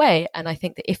way. And I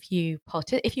think that if you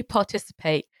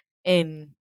participate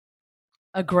in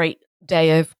a great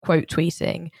day of quote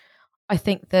tweeting, I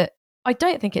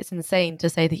don't think it's insane to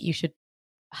say that you should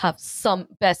have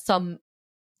bear some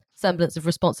semblance of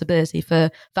responsibility for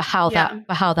how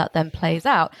that then plays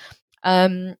out.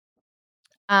 And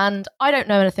I don't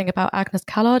know anything about Agnes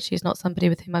Callard. She's not somebody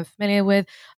with whom I'm familiar with.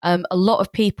 A lot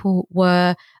of people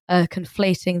were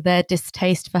conflating their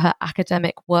distaste for her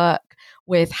academic work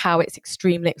with how it's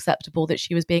extremely acceptable that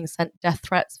she was being sent death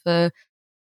threats for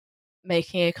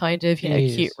making a kind of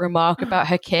cute remark about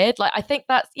her kid. Like I think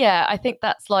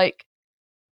that's like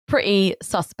pretty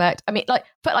suspect. I mean,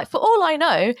 for all I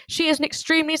know, she is an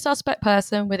extremely suspect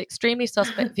person with extremely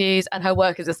suspect views, and her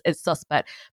work is suspect.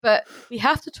 But we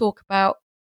have to talk about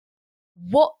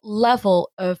what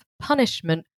level of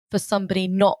punishment for somebody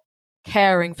not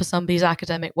caring for somebody's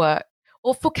academic work,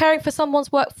 or for caring for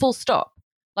someone's work full stop.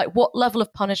 Like what level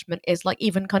of punishment is like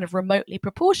even kind of remotely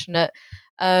proportionate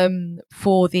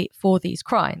for these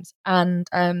crimes. And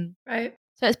right.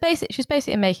 So she's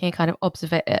basically making a kind of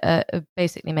observation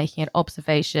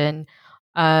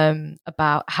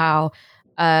about how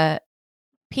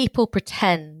people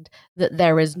pretend that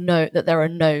there are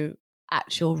no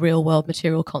actual real world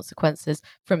material consequences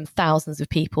from thousands of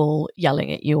people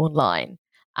yelling at you online.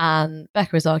 And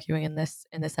Becca is arguing in this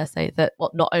essay that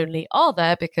not only are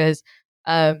there, because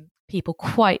people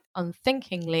quite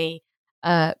unthinkingly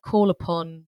call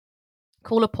upon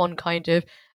kind of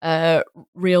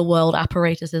real world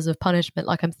apparatuses of punishment.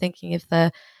 Like I'm thinking of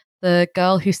the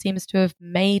girl who seems to have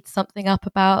made something up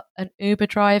about an Uber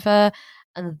driver,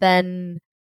 and then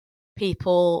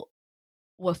people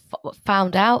were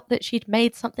found out that she'd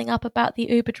made something up about the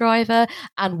Uber driver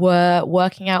and were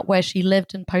working out where she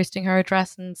lived and posting her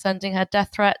address and sending her death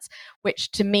threats,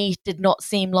 which to me did not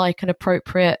seem like an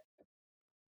appropriate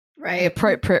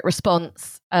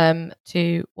response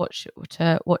to what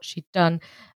she'd done.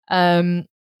 And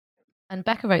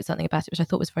Becca wrote something about it, which I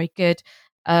thought was very good.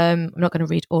 I'm not going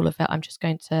to read all of it. I'm just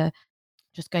going to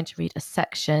read a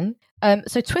section.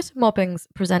 So Twitter mobbings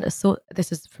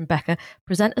this is from Becca,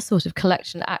 present a sort of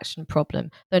collection action problem,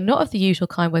 though not of the usual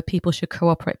kind where people should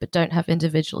cooperate but don't have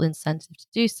individual incentive to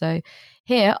do so.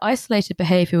 Here, isolated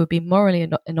behaviour would be morally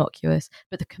innocuous,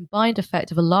 but the combined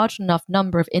effect of a large enough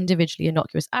number of individually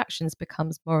innocuous actions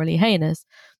becomes morally heinous.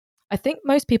 I think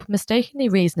most people mistakenly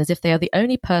reason as if they are the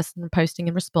only person posting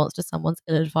in response to someone's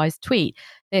ill-advised tweet.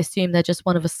 They assume they're just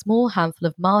one of a small handful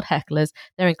of mild hecklers.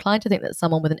 They're inclined to think that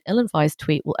someone with an ill-advised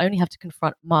tweet will only have to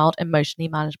confront mild, emotionally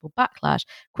manageable backlash.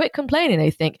 Quit complaining,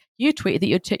 they think. You tweeted that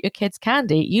you took your kids'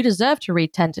 candy. You deserve to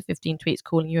read 10 to 15 tweets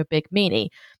calling you a big meanie.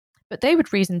 But they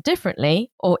would reason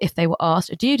differently, or if they were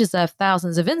asked, do you deserve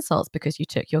thousands of insults because you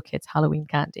took your kids' Halloween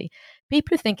candy?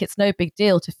 People who think it's no big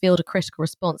deal to field a critical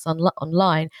response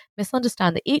online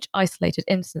misunderstand that each isolated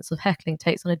instance of heckling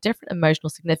takes on a different emotional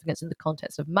significance in the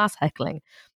context of mass heckling.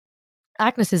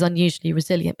 Agnes is unusually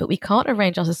resilient, but we can't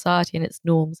arrange our society and its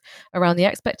norms around the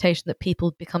expectation that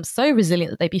people become so resilient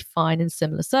that they be fine in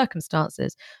similar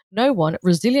circumstances. No one,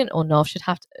 resilient or not, should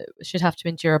have to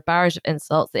endure a barrage of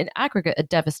insults that in aggregate are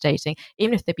devastating,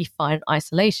 even if they be fine in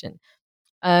isolation.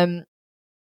 In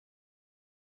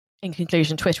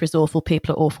conclusion, Twitter is awful,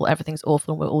 people are awful, everything's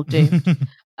awful, and we're all doomed.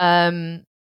 I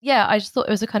just thought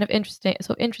it was a kind of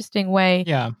interesting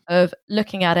way of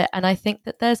looking at it. And I think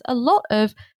that there's a lot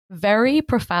of very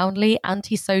profoundly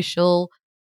antisocial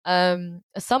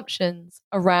assumptions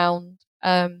around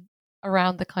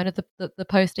the kind of the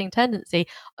posting tendency.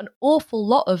 An awful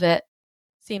lot of it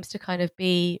seems to kind of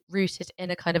be rooted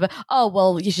in a kind of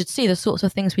you should see the sorts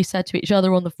of things we said to each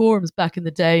other on the forums back in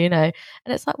the day, and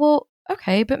it's like, well,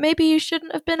 okay, but maybe you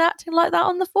shouldn't have been acting like that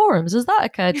on the forums. Has that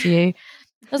occurred to you?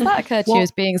 Has that occurred to you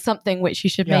as being something which you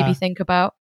should maybe think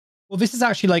about? Well, this is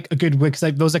actually like a good way, because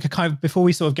there was like a kind of, before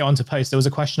we sort of get on to post, there was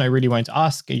a question I really wanted to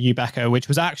ask you, Becca, which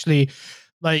was actually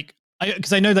like,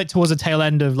 because I know that towards the tail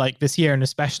end of like this year, and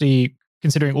especially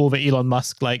considering all the Elon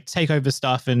Musk like takeover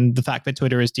stuff and the fact that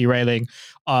Twitter is derailing,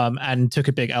 and took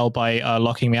a big L by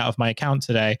locking me out of my account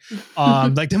today.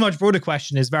 Like the much broader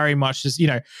question is very much just,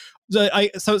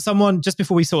 so someone, just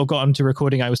before we sort of got onto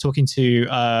recording, I was talking to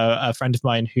a friend of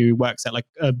mine who works at like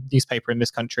a newspaper in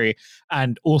this country,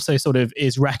 and also sort of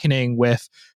is reckoning with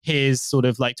his sort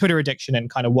of like Twitter addiction and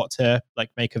kind of what to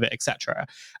like make of it, etc.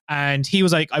 And he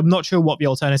was like, I'm not sure what the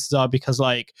alternatives are, because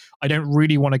like I don't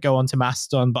really want to go onto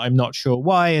Mastodon, but I'm not sure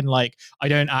why, and like I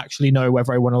don't actually know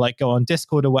whether I want to like go on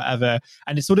Discord or whatever.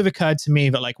 And it sort of occurred to me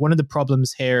that like one of the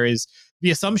problems here is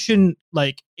the assumption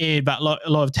like that a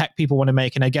lot of tech people want to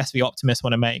make, and I guess the optimists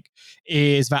want to make,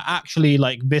 is that actually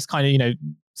like this kind of,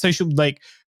 social like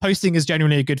posting is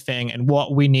genuinely a good thing, and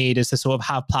what we need is to sort of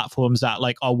have platforms that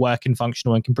like are working,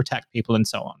 functional, and can protect people and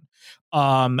so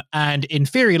on. And in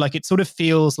theory, like it sort of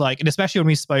feels like, and especially when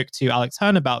we spoke to Alex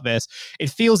Hearn about this, it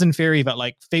feels in theory that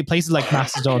like places like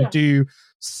Mastodon do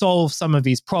solve some of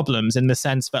these problems, in the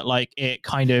sense that like it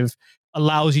kind of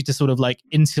allows you to sort of like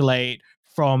insulate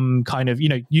from kind of,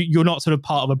 you're not sort of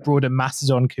part of a broader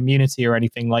Mastodon community or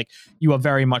anything. Like you are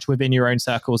very much within your own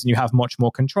circles, and you have much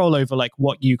more control over like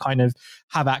what you kind of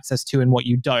have access to and what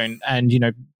you don't, and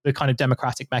the kind of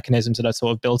democratic mechanisms that are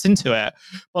sort of built into it.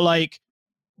 But like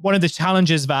one of the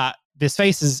challenges that this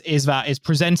faces is that it's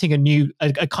presenting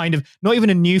a kind of, not even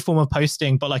a new form of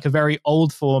posting, but like a very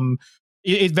old form.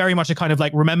 It's very much a kind of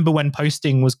like, remember when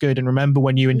posting was good, and remember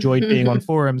when you enjoyed being on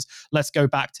forums, let's go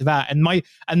back to that.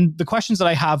 And the questions that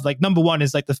I have, like number one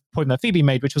is like the point that Phoebe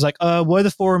made, which was like, were the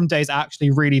forum days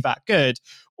actually really that good?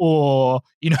 Or,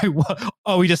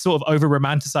 are we just sort of over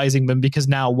romanticizing them because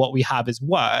now what we have is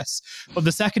worse? But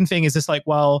the second thing is just like,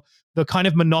 well, the kind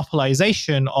of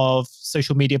monopolization of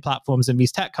social media platforms and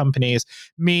these tech companies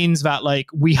means that like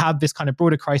we have this kind of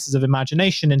broader crisis of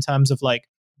imagination in terms of like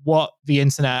what the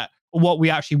internet, what we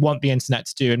actually want the internet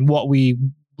to do, and what we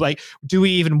like, do we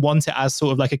even want it as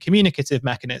sort of like a communicative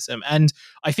mechanism? And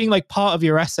I think like part of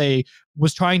your essay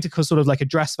was trying to sort of like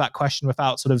address that question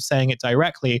without sort of saying it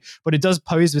directly, but it does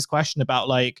pose this question about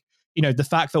like, the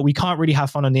fact that we can't really have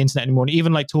fun on the internet anymore. And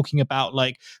even like talking about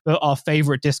like our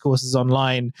favorite discourses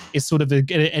online is sort of an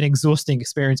exhausting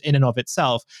experience in and of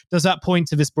itself. Does that point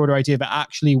to this broader idea that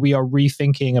actually we are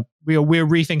rethinking, we're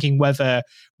rethinking whether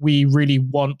we really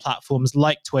want platforms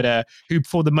like Twitter, who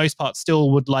for the most part still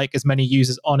would like as many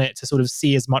users on it to sort of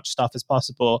see as much stuff as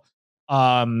possible,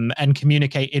 and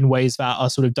communicate in ways that are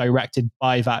sort of directed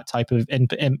by that type of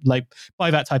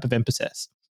impetus?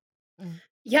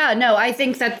 Yeah, no, I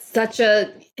think that's such a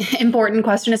important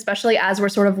question, especially as we're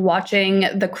sort of watching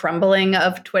the crumbling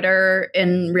of Twitter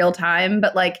in real time.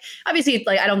 But like, obviously,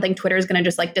 like I don't think Twitter is going to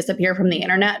just like disappear from the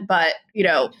internet. But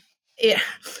it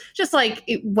just like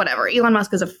whatever. Elon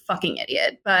Musk is a fucking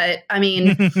idiot. But I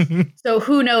mean, so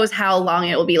who knows how long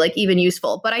it will be like even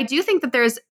useful. But I do think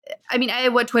that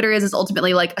what Twitter is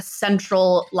ultimately like a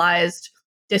centralized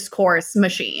discourse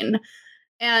machine.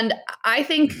 And I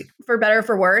think for better or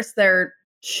for worse, there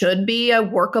should be a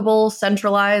workable,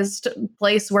 centralized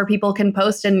place where people can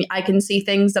post and I can see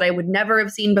things that I would never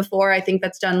have seen before. I think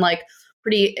that's done like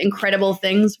pretty incredible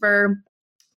things for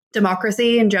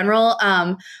democracy in general.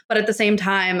 But at the same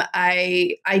time,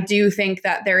 I do think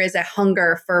that there is a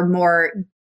hunger for more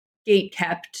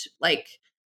gate-kept, like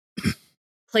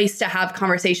place to have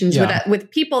conversations with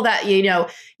people that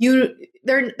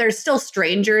they're still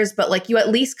strangers, but like you at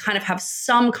least kind of have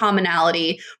some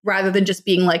commonality rather than just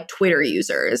being like Twitter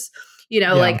users.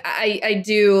 Like I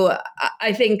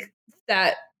think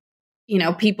that,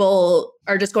 people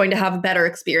are just going to have better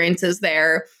experiences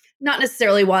there, not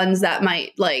necessarily ones that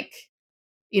might like,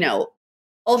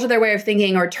 alter their way of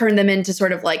thinking or turn them into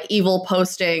sort of like evil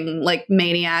posting, like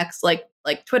maniacs, like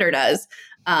Twitter does.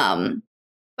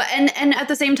 But and at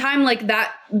the same time, like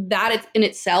that in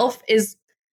itself is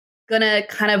gonna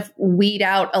kind of weed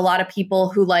out a lot of people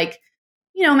who like,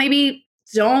 maybe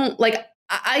don't like,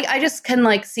 I just can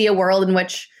like see a world in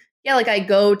which, yeah, like I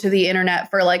go to the internet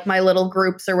for like my little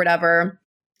groups or whatever,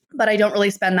 but I don't really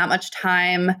spend that much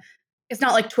time. It's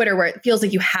not like Twitter where it feels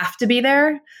like you have to be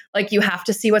there. Like you have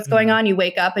to see what's going on. You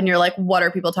wake up and you're like, what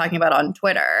are people talking about on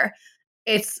Twitter?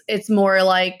 It's more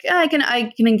like I can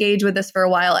engage with this for a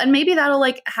while, and maybe that'll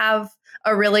like have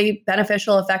a really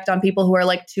beneficial effect on people who are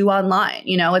like too online.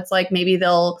 It's like maybe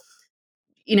they'll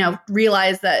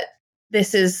realize that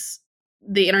this is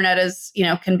the internet is,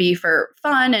 can be for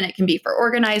fun and it can be for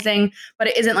organizing, but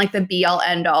it isn't like the be all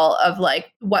end all of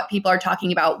like what people are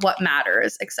talking about, what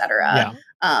matters, etc.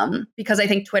 Because I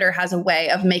think Twitter has a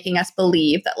way of making us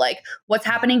believe that like what's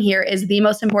happening here is the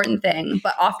most important thing.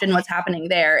 But often what's happening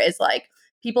there is like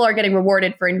people are getting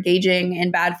rewarded for engaging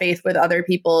in bad faith with other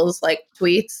people's like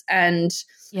tweets. And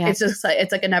it's just like,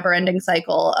 it's like a never ending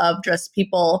cycle of just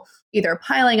people either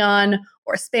piling on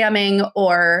or spamming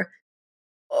or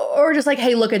just like,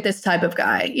 hey, look at this type of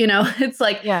guy. It's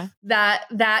like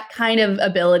that kind of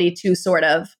ability to sort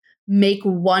of make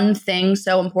one thing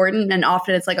so important. And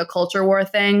often it's like a culture war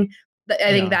thing. I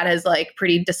think that is like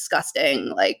pretty disgusting,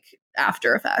 like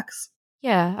after effects.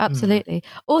 Yeah, absolutely.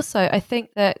 Also, I think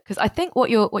that because I think what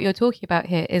you're talking about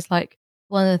here is like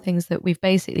one of the things that we've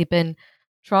basically been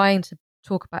trying to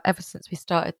talk about ever since we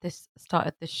started this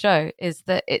show is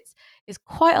that it's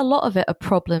quite a lot of it are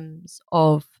problems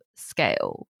of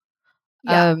scale.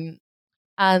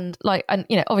 And like, and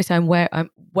obviously I'm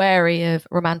wary of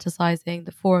romanticizing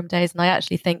the forum days, and I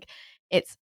actually think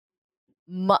it's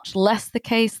much less the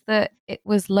case that it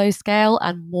was low scale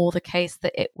and more the case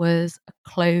that it was a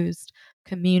closed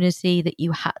community that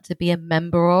you had to be a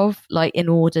member of, like in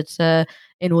order to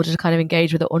kind of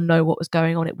engage with it or know what was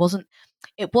going on. It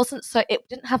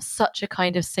didn't have such a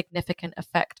kind of significant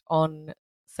effect on,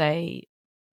 say,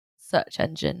 search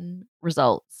engine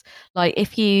results. Like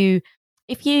if you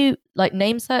like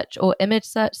name search or image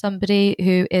search somebody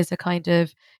who is a kind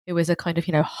of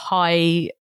high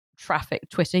traffic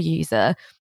Twitter user,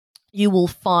 you will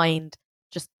find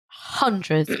just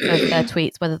hundreds of their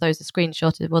tweets, whether those are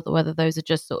screenshotted, whether those are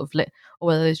just sort of lit, or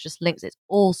whether those are just links. It's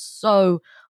all so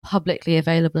publicly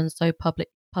available and so public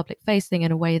facing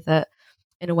in a way that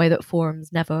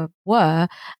forums never were.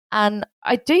 And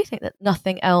I do think that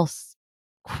nothing else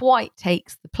quite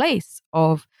takes the place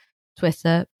of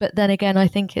Twitter. But then again, I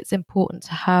think it's important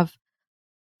to have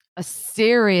a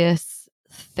serious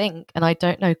think, and I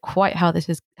don't know quite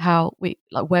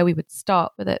where we would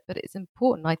start with it, but it's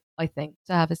important, I think,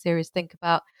 to have a serious think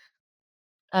about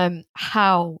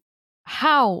how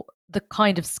the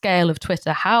kind of scale of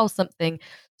Twitter, how something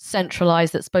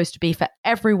centralized that's supposed to be for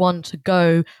everyone to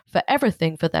go for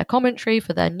everything, for their commentary,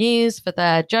 for their news, for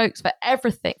their jokes, for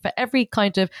everything, for every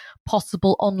kind of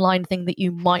possible online thing that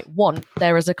you might want,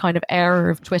 there is a kind of area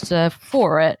of Twitter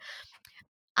for it.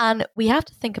 And we have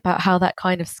to think about how that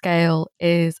kind of scale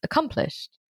is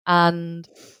accomplished. And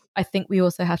I think we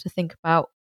also have to think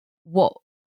about what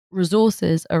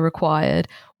resources are required,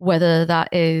 whether that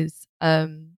is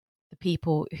the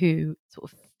people who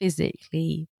sort of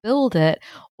physically build it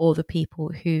or the people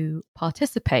who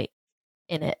participate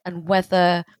in it, and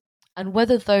whether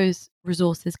those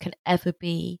resources can ever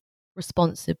be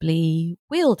responsibly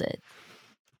wielded.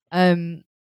 And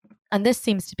this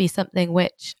seems to be something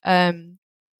which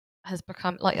has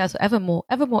become like ever more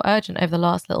urgent over the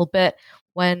last little bit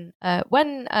when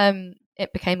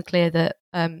it became clear that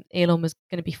Elon was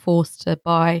going to be forced to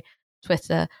buy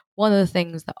Twitter. One of the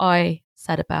things that I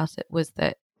said about it was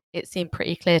that it seemed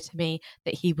pretty clear to me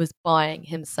that he was buying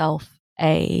himself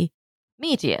a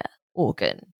media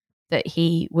organ, that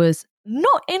he was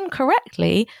not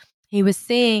incorrectly, he was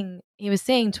seeing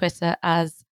Twitter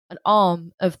as an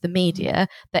arm of the media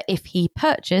that if he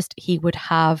purchased, he would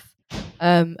have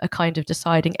a kind of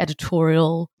deciding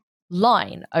editorial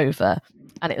line over.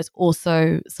 And it was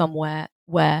also somewhere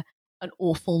where an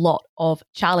awful lot of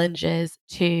challenges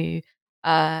to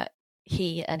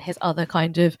he and his other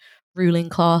kind of ruling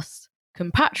class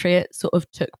compatriots sort of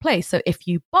took place. So if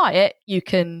you buy it, you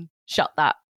can shut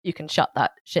that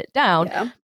shit down. Yeah.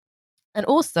 And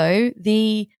also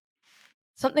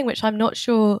something which I'm not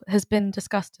sure has been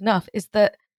discussed enough is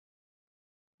that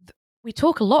we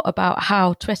talk a lot about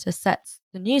how Twitter sets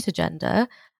the news agenda,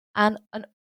 and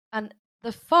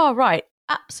the far right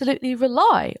absolutely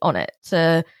rely on it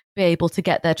to be able to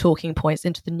get their talking points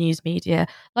into the news media.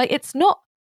 Like it's not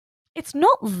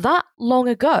that long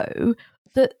ago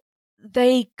that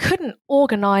they couldn't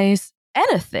organize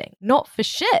anything, not for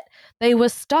shit. They were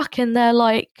stuck in their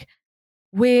like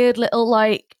weird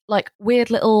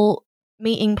little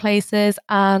meeting places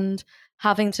and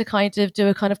having to kind of do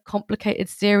a kind of complicated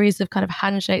series of kind of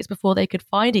handshakes before they could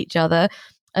find each other.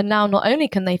 And now not only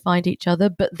can they find each other,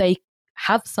 but they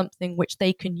have something which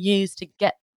they can use to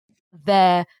get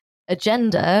their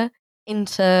agenda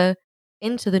into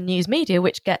the news media,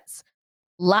 which gets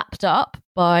lapped up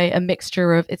by a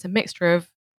mixture of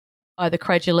either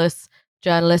credulous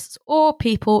journalists or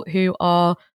people who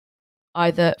are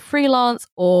either freelance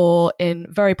or in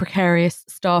very precarious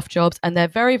staff jobs, and they're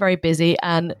very, very busy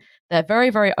and they're very,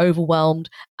 very overwhelmed.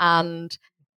 And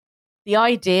the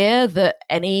idea that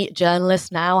any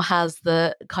journalist now has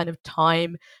the kind of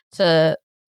time to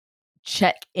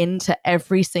check into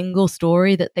every single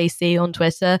story that they see on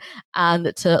Twitter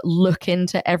and to look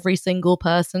into every single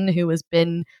person who has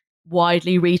been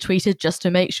widely retweeted just to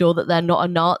make sure that they're not a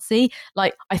Nazi.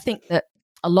 Like, I think that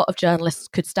a lot of journalists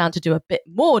could stand to do a bit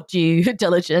more due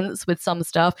diligence with some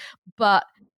stuff, but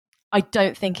I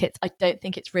don't think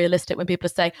it's realistic when people are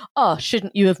saying, "Oh,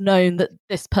 shouldn't you have known that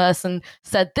this person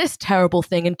said this terrible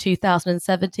thing in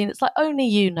 2017?" It's like, only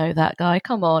you know that, guy.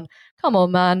 Come on,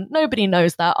 man. Nobody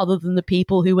knows that other than the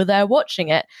people who were there watching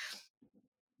it.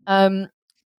 And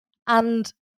I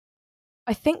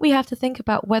think we have to think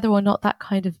about whether or not that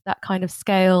kind of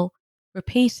scale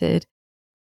repeated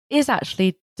is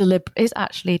actually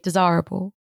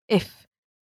desirable if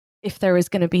there is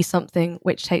going to be something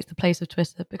which takes the place of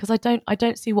Twitter, because I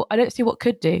don't see what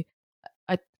could do.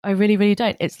 I really, really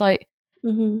don't. It's like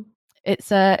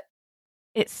it's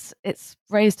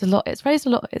raised a lot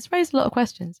of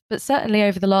questions, but certainly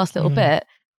over the last little bit,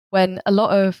 when a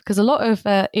lot of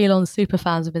Elon's super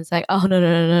fans have been saying, "Oh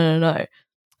no,"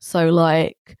 so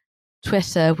like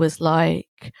Twitter was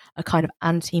like a kind of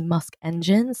anti-Musk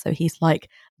engine, so he's like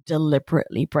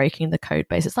deliberately breaking the code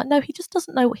base. It's like, no, he just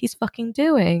doesn't know what he's fucking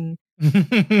doing.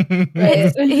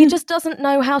 He just doesn't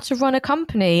know how to run a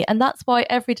company, and that's why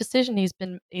every decision he's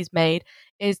made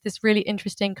is this really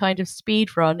interesting kind of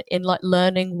speed run in like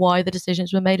learning why the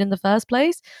decisions were made in the first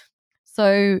place.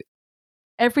 So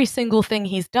every single thing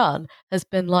he's done has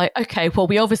been like, okay, well,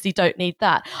 we obviously don't need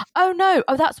that. Oh no,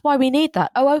 that's why we need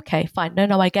that. Oh, okay, fine.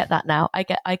 No, I get that now. I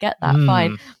get that.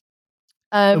 Fine.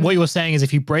 What you're saying is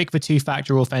if you break the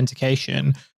two-factor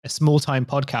authentication, a small-time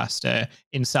podcaster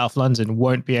in South London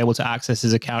won't be able to access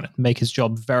his account and make his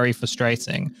job very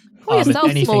frustrating. Call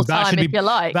yourself small-time if you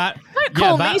like. Don't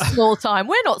call me small-time.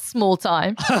 We're not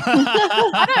small-time.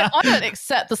 I don't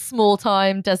accept the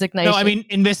small-time designation. No, I mean,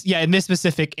 in this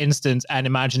specific instance, and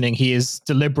imagining he is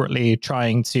deliberately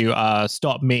trying to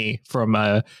stop me from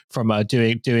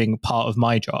doing part of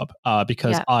my job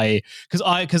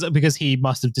because he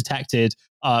must have detected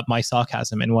my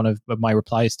sarcasm in one of my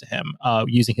replies to him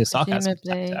using his sarcasm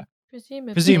detector.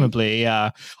 Presumably,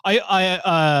 yeah.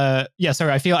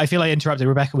 Sorry. I feel I interrupted.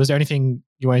 Rebecca, was there anything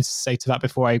you wanted to say to that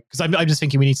before because I'm just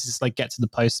thinking we need to just like get to the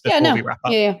posts before we wrap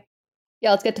up. Yeah.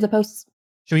 Let's get to the posts.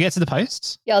 Should we get to the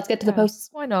posts? Yeah, let's get to the posts.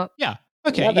 Why not? Yeah.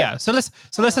 Okay. Yeah. So let's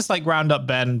just like round up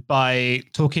Ben by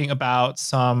talking about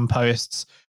some posts.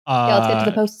 Let's get to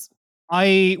the posts.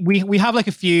 We have like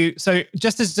a few. So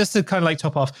just to kind of like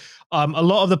top off, a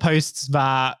lot of the posts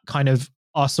that kind of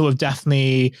are sort of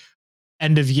definitely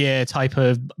end of year type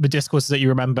of the discourses that you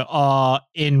remember are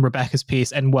in Rebecca's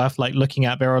piece and worth like looking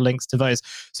at. There are links to those.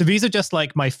 So these are just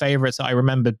like my favorites that I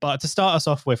remembered. But to start us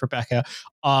off with, Rebecca,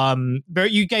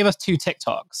 you gave us 2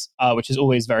 TikToks, which is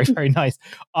always very, very nice.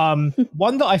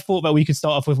 One that I thought that we could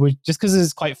start off with, just because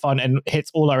it's quite fun and hits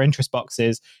all our interest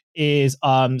boxes, is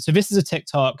so this is a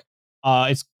TikTok.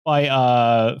 It's by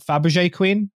Fabergé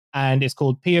Queen. And it's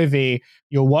called POV.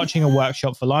 You're watching a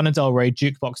workshop for Lana Del Rey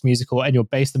jukebox musical, and you're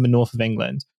based in the north of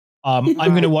England. I'm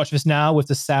going to watch this now with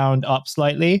the sound up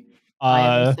slightly. I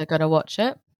am also going to watch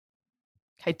it.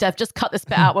 Okay, Dev, just cut this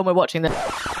bit out when we're watching this.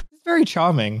 It's very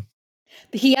charming.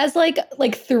 He has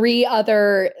like 3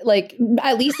 other, like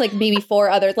at least like maybe 4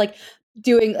 others, like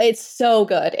doing. It's so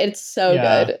good. It's so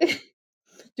good.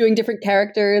 Doing different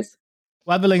characters.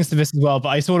 We'll have the links to this as well, but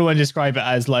I sort of want to describe it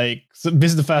as like, so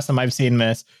this is the first time I've seen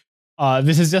this.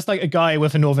 This is just like a guy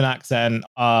with a northern accent,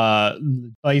 but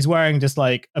he's wearing just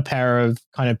like a pair of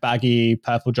kind of baggy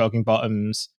purple jogging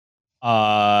bottoms,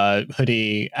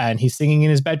 hoodie, and he's singing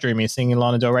in his bedroom. He's singing a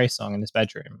Lana Del Rey song in his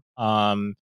bedroom.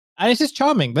 And it's just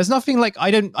charming. There's nothing like, I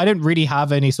don't really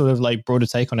have any sort of like broader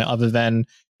take on it other than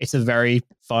it's a very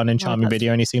fun and charming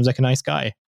video, and he seems like a nice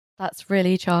guy. That's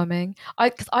really charming.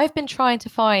 Because I've been trying to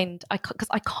find, because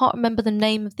I can't remember the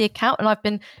name of the account, and I've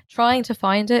been trying to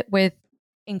find it with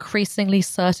increasingly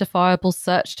certifiable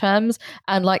search terms.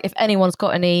 And like, if anyone's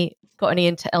got any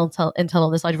intel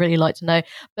on this, I'd really like to know.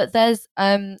 But there's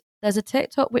a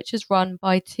TikTok which is run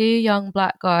by two young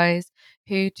black guys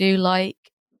who do like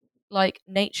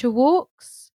nature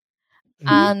walks,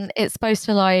 and it's supposed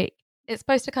to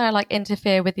kind of like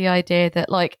interfere with the idea that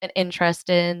like an interest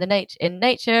in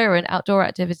nature and outdoor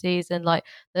activities and like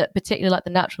particularly like the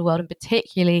natural world, and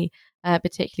particularly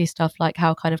stuff like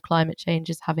how kind of climate change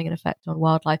is having an effect on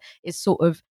wildlife has sort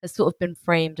of been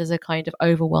framed as a kind of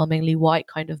overwhelmingly white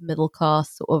kind of middle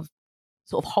class sort of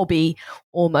hobby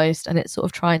almost, and it's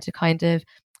trying to kind of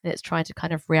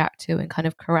react to and kind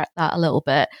of correct that a little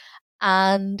bit.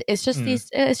 And it's just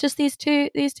these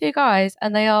two guys,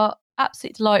 and they are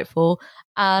absolutely delightful,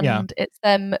 and it's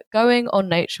them going on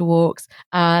nature walks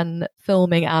and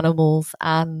filming animals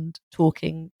and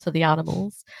talking to the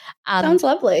animals. And, sounds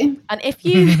lovely. And if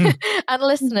you and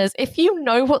listeners, if you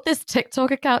know what this TikTok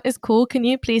account is called, can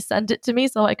you please send it to me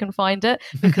so I can find it,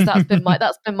 because that's been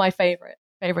my favorite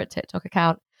TikTok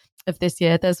account of this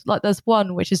year. There's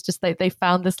one which is just they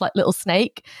found this like little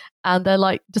snake, and they're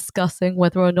like discussing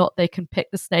whether or not they can pick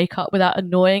the snake up without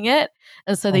annoying it,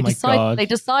 and so they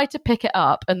decide to pick it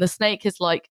up, and the snake is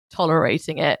like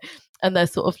tolerating it, and they're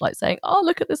sort of like saying, oh,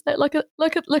 look at this snake, look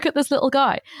at this little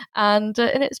guy, and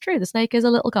it's true, the snake is a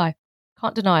little guy,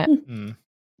 can't deny it.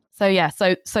 So yeah,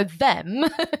 so them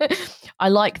I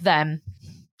like them.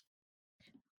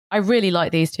 I really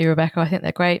like these two, Rebecca. I think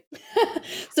they're great.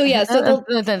 So yeah, so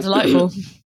they're delightful.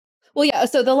 Well, yeah.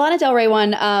 So the Lana Del Rey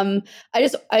one, you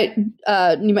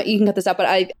can cut this out, but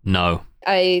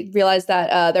I realized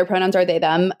that their pronouns are they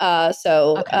them.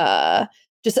 The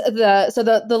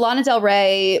Lana Del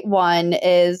Rey one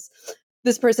is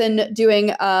this person doing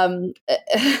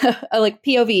like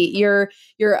POV. You're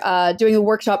doing a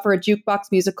workshop for a jukebox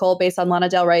musical based on Lana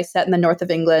Del Rey set in the north of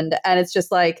England, and it's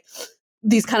just like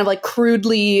these kind of like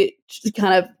crudely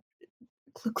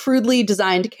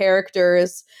designed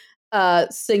characters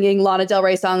singing Lana Del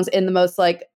Rey songs in the most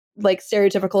like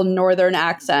stereotypical northern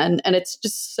accent, and it's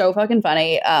just so fucking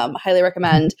funny. Highly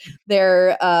recommend.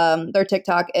 Their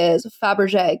TikTok is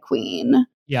Fabergé Queen.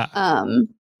 Yeah.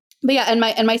 But yeah, and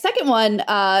my second one,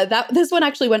 this one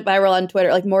actually went viral on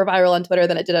Twitter, like more viral on Twitter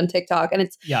than it did on TikTok, and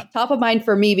it's top of mind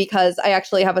for me because I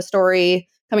actually have a story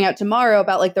coming out tomorrow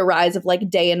about like the rise of like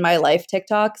day in my life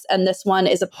TikToks, and this one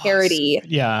is a parody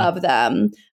of them,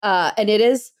 and it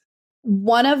is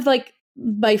one of like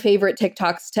my favorite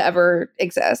TikToks to ever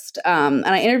exist. And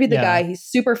I interviewed the guy; he's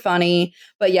super funny.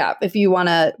 But yeah, if you want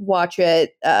to watch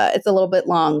it, it's a little bit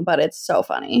long, but it's so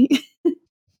funny.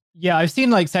 Yeah, I've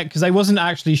seen like because I wasn't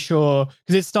actually sure,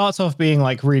 because it starts off being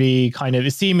like really kind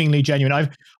of seemingly genuine.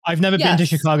 I've never been to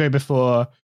Chicago before.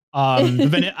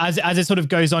 But then as it sort of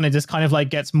goes on, it just kind of like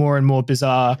gets more and more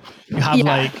bizarre. You have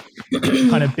like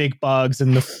kind of big bugs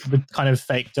and the kind of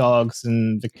fake dogs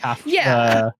and the calf.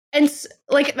 And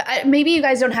like maybe you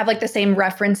guys don't have like the same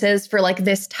references for like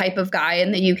this type of guy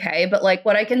in the UK, but like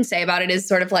what I can say about it is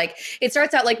sort of like it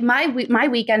starts out like my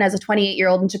weekend as a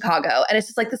 28-year-old in Chicago, and it's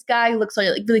just like this guy who looks like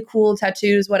really cool,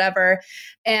 tattoos, whatever,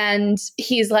 and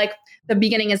he's like, the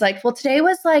beginning is like, well, today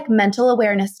was like mental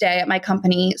awareness day at my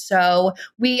company, so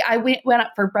I went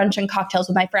up for brunch and cocktails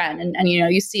with my friend, and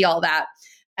you see all that.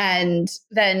 And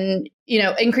then,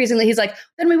 increasingly he's like,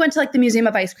 then we went to like the Museum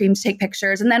of Ice Cream to take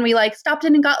pictures. And then we like stopped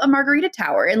in and got a margarita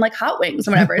tower and like hot wings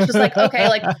and whatever. It's just like, okay,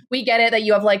 like we get it that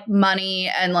you have like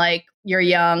money and like you're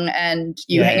young and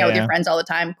you hang out with your friends all the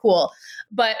time. Cool.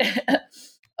 But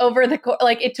over the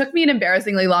like, it took me an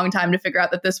embarrassingly long time to figure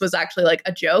out that this was actually like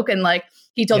a joke. And like,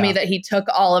 he told me that he took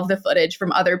all of the footage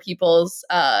from other people's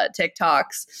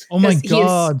TikToks. Oh my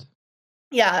God.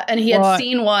 Yeah. And he had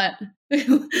seen one.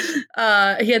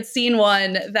 He had seen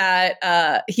one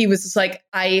that he was just like,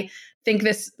 I think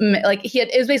this, like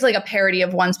it was basically like a parody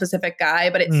of one specific guy,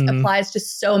 but it applies to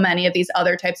so many of these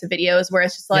other types of videos where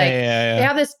it's just like, they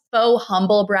have this faux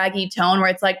humble braggy tone where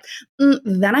it's like,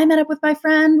 then I met up with my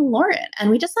friend Lauren and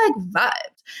we just like vibed.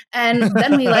 And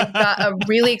then we like got a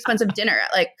really expensive dinner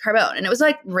at like Carbone, and it was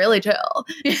like really chill.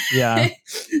 Yeah.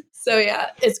 So yeah,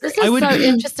 this is so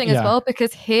interesting as well,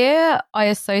 because here I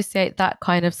associate that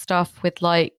kind of stuff with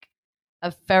like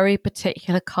a very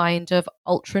particular kind of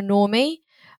ultra normie.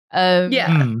 And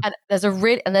there's a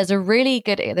really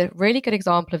good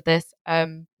example of this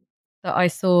that I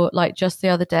saw like just the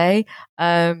other day,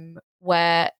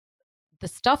 where the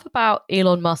stuff about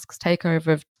Elon Musk's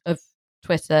takeover of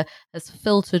Twitter has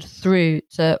filtered through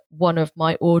to one of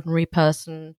my ordinary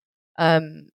person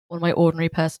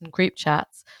group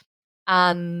chats.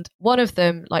 And one of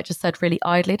them like just said really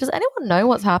idly, does anyone know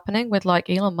what's happening with like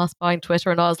Elon Musk buying Twitter?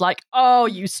 And I was like, oh,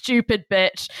 you stupid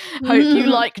bitch. Hope you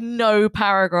like know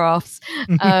paragraphs.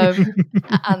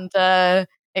 And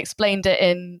explained it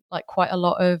in like quite a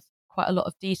lot of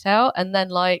detail. And then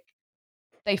like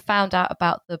they found out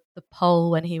about the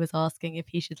poll when he was asking if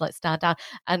he should like stand down,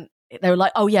 and they were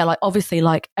like, oh yeah, like obviously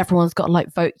like everyone's got to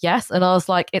like vote yes. And I was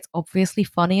like, it's obviously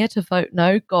funnier to vote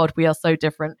no. God, we are so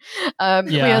different. We are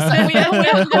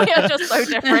just so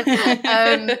different.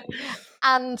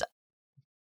 And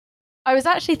I was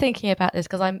actually thinking about this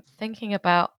because I'm thinking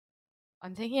about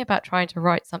trying to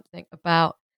write something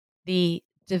about the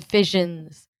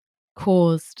divisions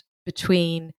caused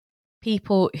between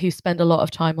people who spend a lot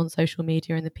of time on social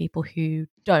media and the people who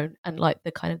don't, and like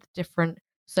the kind of different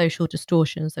social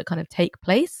distortions that kind of take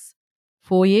place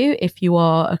for you if you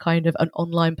are a kind of an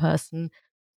online person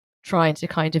trying to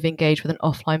kind of engage with an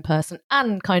offline person,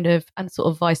 and sort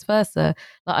of vice versa.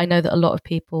 Like I know that a lot of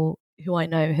people who I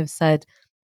know have said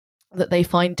that they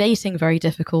find dating very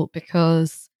difficult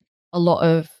because a lot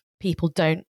of people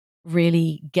don't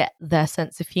really get their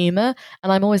sense of humor.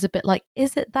 And I'm always a bit like,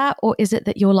 is it that, or is it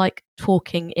that you're like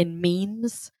talking in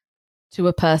memes to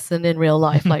a person in real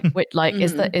life? Like, like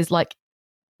is that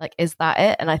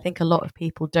it? And I think a lot of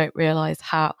people don't realize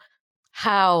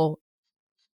how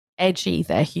edgy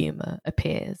their humor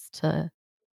appears to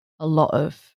a lot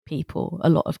of people, a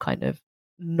lot of kind of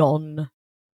non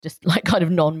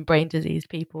brain disease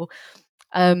people.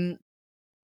 And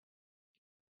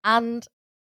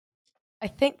I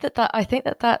think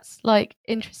that's like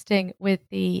interesting with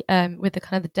the kind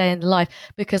of the day in the life,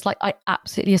 because like I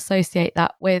absolutely associate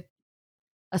that with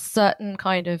a certain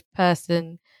kind of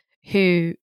person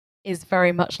who is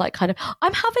very much like kind of,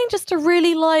 I'm having just a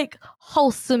really like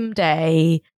wholesome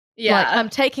day. Yeah. Like I'm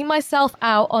taking myself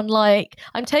out on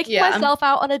myself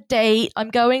out on a date.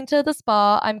 I'm going to the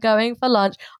spa. I'm going for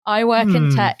lunch. I work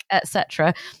in tech,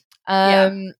 etc.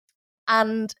 And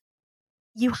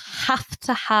you have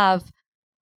to have,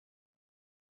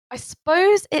 I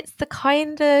suppose it's a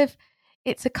kind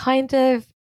of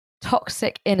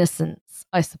toxic innocence,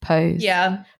 I suppose.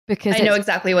 Yeah. Because I know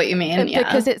exactly what you mean. Yeah.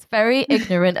 Because it's very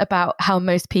ignorant about how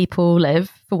most people live,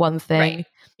 for one thing. Right.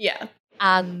 Yeah.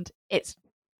 And it's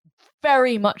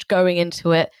very much going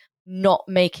into it not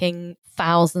making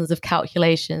thousands of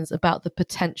calculations about the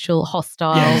potential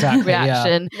hostile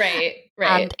reaction. Yeah.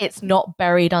 Right. And it's not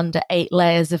buried under 8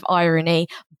 layers of irony,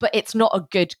 but it's not a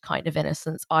good kind of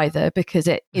innocence either, because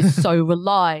it so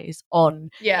relies on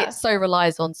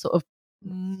sort of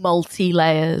multi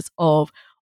layers of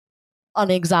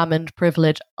unexamined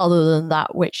privilege other than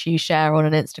that which you share on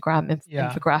an Instagram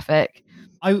infographic.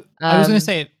 I was going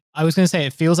to say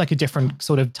it feels like a different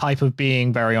sort of type of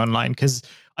being very online, because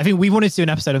I think we wanted to do an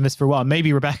episode on this for a while.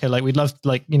 Maybe Rebecca, like we'd love,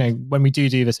 like, you know, when we do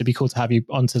this, it'd be cool to have you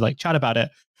on to like chat about it.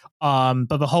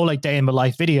 But the whole like day in the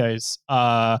life videos,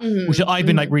 which I've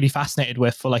been like really fascinated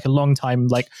with for like a long time.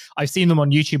 Like I've seen them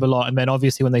on YouTube a lot, and then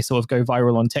obviously when they sort of go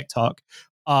viral on TikTok.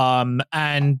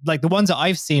 And like the ones that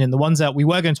I've seen and the ones that we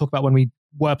were going to talk about when we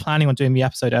were planning on doing the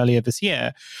episode earlier this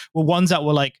year were ones that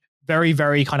were like very,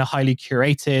 very kind of highly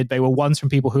curated. They were ones from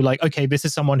people who like, okay, this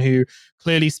is someone who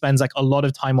clearly spends like a lot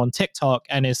of time on TikTok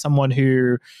and is someone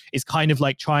who is kind of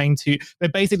like they're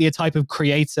basically a type of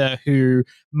creator who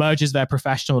merges their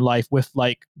professional life with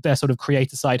like their sort of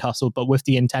creator side hustle, but with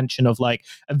the intention of like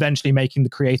eventually making the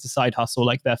creator side hustle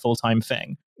like their full-time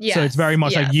thing. Yes, so it's very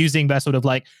much like using their sort of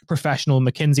like professional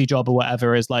McKinsey job or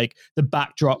whatever as like the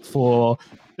backdrop for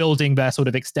building their sort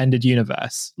of extended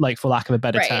universe, like for lack of a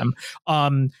better term.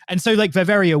 And so like they're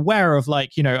very aware of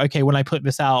like, you know, okay, when I put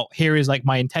this out, here is like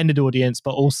my intended audience,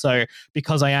 but also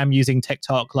because I am using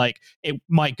TikTok, like it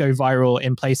might go viral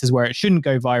in places where it shouldn't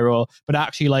go viral, but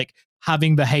actually like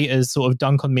having the haters sort of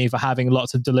dunk on me for having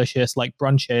lots of delicious like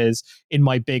brunches in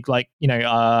my big like, you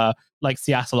know, like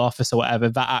Seattle office or whatever,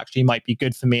 that actually might be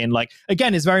good for me. And like,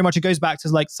 again, it's very much, it goes back to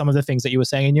like some of the things that you were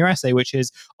saying in your essay, which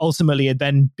is ultimately it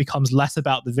then becomes less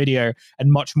about the video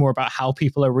and much more about how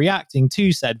people are reacting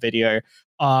to said video.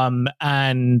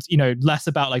 And, you know, less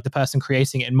about like the person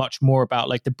creating it and much more about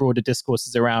like the broader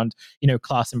discourses around, you know,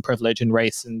 class and privilege and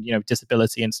race and, you know,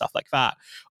 disability and stuff like that.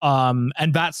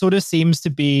 And that sort of seems to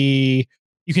be,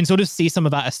 you can sort of see some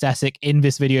of that aesthetic in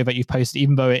this video that you've posted,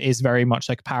 even though it is very much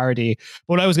like parody.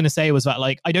 But what I was going to say was that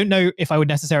like, I don't know if I would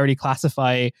necessarily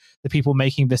classify the people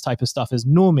making this type of stuff as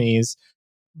normies,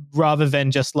 rather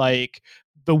than just like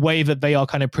the way that they are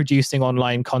kind of producing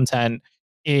online content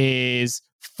is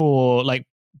for like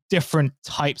different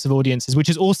types of audiences, which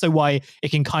is also why it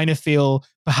can kind of feel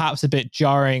perhaps a bit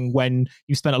jarring when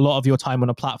you spent a lot of your time on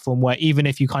a platform where even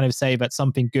if you kind of say that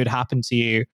something good happened to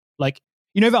you, like,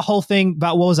 you know, that whole thing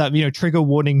about, what was that, you know, trigger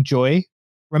warning joy?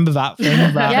 Remember that thing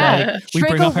that like we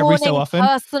bring up every so often?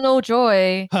 Personal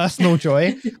joy.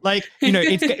 Like, you know,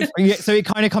 so it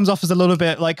kind of comes off as a little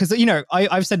bit like, because, you know,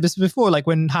 I've said this before, like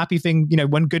when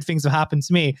when good things have happened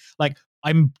to me, like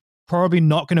I'm probably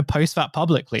not going to post that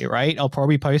publicly, right? I'll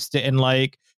probably post it in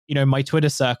like, you know, my Twitter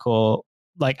circle,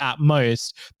 like at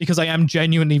most, because I am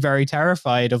genuinely very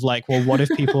terrified of like, well, what if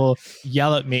people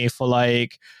yell at me for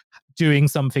like doing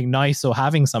something nice or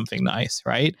having something nice,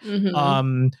 right?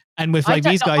 Mm-hmm. And with like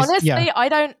these guys, honestly, yeah.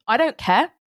 I don't care.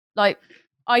 Like,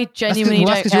 I genuinely don't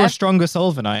care. That's because you're a stronger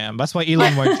soul than I am. That's why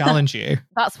Elon won't challenge you.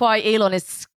 That's why Elon is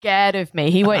scared of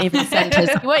me. He won't even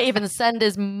send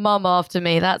his mum after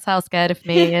me. That's how scared of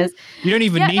me he is. You don't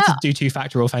even need to do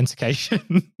two-factor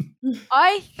authentication.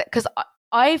 Because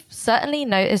I've certainly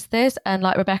noticed this, and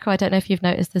like Rebecca, I don't know if you've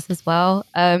noticed this as well.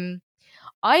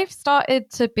 I've started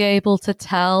to be able to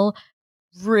tell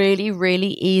really,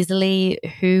 really easily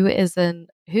who is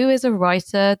a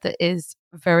writer that is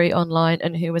very online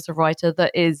and who is a writer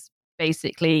that is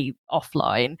basically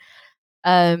offline.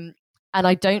 And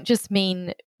I don't just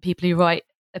mean people who write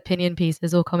opinion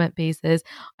pieces or comment pieces.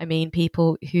 I mean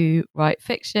people who write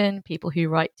fiction, people who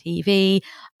write TV.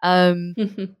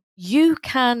 You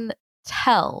can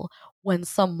tell when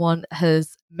someone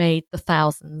has made the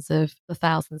thousands of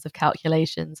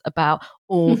calculations about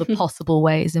all the possible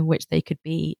ways in which they could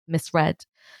be misread.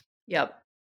 Yep.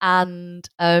 And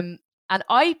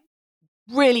I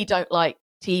really don't like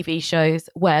TV shows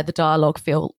where the dialogue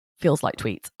feels like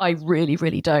tweets. I really,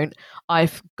 really don't.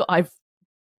 I've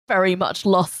very much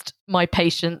lost my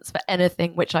patience for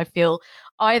anything which I feel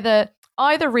either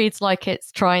reads like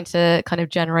it's trying to kind of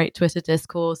generate Twitter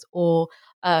discourse or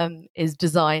is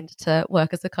designed to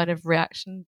work as a kind of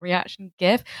reaction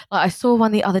gif. Like I saw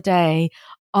one the other day.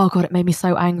 Oh god, it made me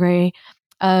so angry.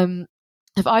 Have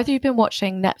either of you been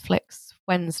watching Netflix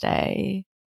Wednesday?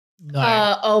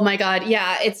 No. Oh my god,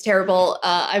 yeah, it's terrible.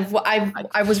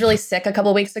 I was really sick a couple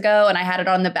of weeks ago, and I had it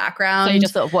on the background. So you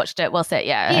just sort of watched it whilst it,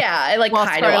 yeah, I like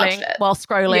kind of watched it while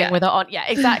scrolling with it on. Yeah,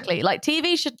 exactly. Like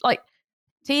TV should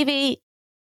TV.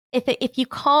 If you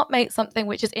can't make something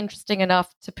which is interesting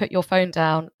enough to put your phone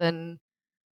down, then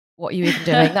what are you even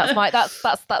doing? That's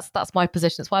my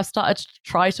position. That's why I've started to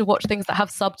try to watch things that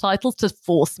have subtitles to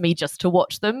force me just to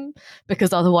watch them,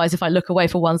 because otherwise, if I look away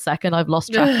for 1 second, I've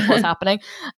lost track of what's happening.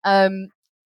 So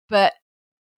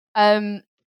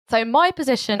my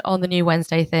position on the new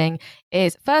Wednesday thing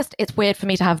is, first, it's weird for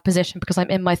me to have a position because I'm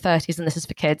in my 30s and this is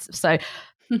for kids. So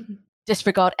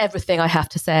disregard everything I have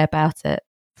to say about it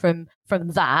from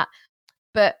that.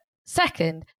 But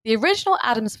second, the original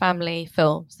Addams Family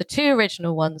films, the two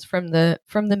original ones from the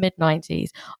mid-90s,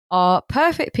 are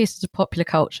perfect pieces of popular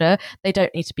culture. They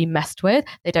don't need to be messed with.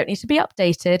 They don't need to be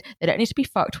updated. They don't need to be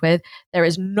fucked with. There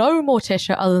is no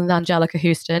Morticia other than Angelica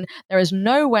Houston. There is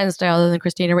no Wednesday other than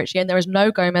Christina Ricci. And there is no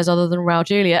Gomez other than Raul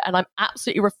Julia. And I'm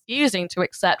absolutely refusing to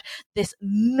accept this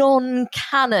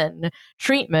non-canon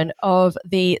treatment of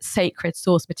the sacred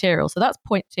source material. So that's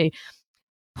point 2.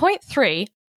 Point 3,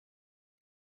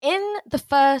 in the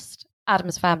first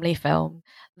Addams Family film,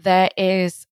 there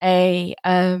is there's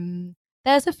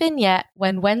a vignette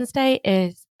when Wednesday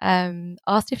is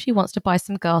asked if she wants to buy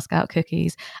some Girl Scout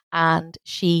cookies, and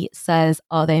she says,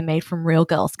 "Are they made from real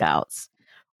Girl Scouts?"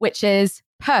 Which is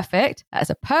perfect. That is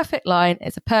a perfect line.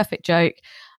 It's a perfect joke.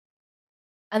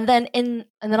 And then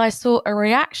I saw a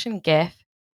reaction GIF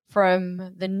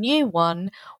from the new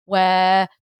one where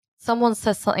someone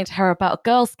says something to her about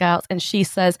Girl Scouts, and she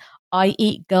says, "I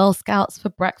eat Girl Scouts for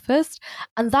breakfast."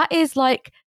 And that is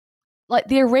like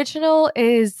the original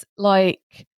is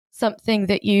like something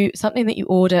that you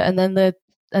order, and then the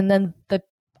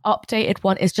updated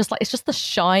one is just like, it's just the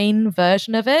Shine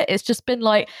version of it. It's just been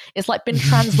like, it's like been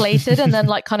translated and then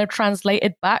like kind of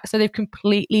translated back. So they've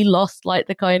completely lost like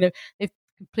the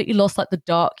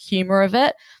dark humor of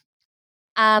it.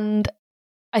 And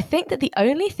I think that the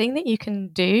only thing that you can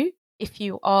do if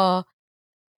you are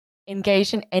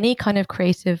engaged in any kind of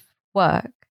creative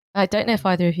work, I don't know if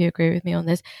either of you agree with me on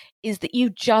this, is that you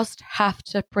just have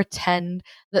to pretend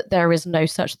that there is no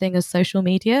such thing as social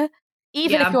media.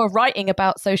 Even if you're writing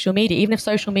about social media, even if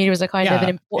social media is a kind of an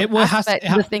important aspect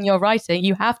of the thing you're writing,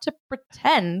 you have to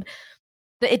pretend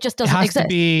that it just doesn't exist.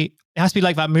 It has to be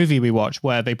like that movie we watched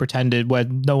where they pretended where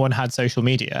no one had social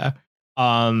media.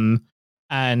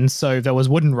 And so there was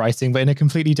wooden writing, but in a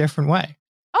completely different way.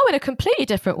 oh, in a completely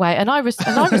different way, and I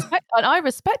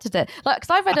respected it. Like, because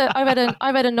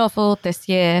I read a novel this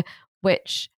year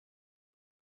which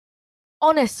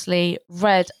honestly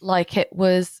read like it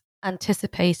was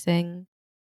anticipating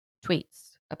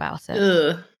tweets about it.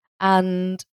 Ugh.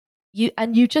 And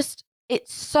you just, I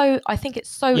think it's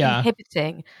so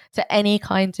inhibiting to any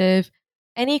kind of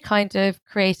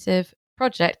creative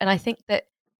project. And I think that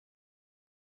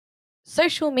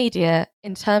social media,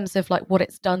 in terms of like what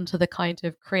it's done to the kind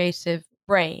of creative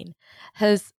brain,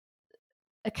 has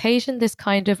occasioned this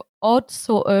kind of odd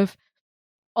sort of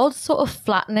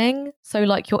flattening. So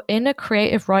like you're in a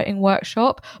creative writing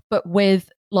workshop, but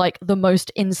with like the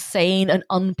most insane and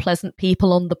unpleasant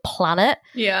people on the planet.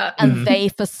 Yeah. And they,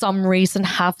 for some reason,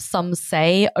 have some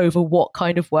say over what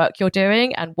kind of work you're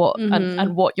doing and what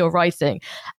and what you're writing.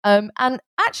 And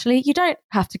actually, you don't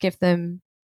have to give them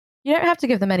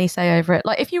any say over it.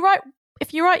 Like if you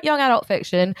write young adult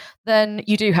fiction, then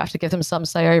you do have to give them some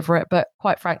say over it. But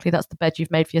quite frankly, that's the bed you've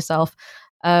made for yourself.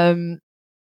 So,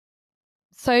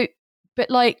 but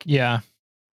like,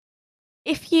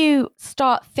 if you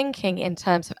start thinking in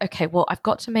terms of, okay, well, I've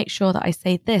got to make sure that I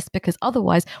say this, because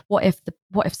otherwise, what if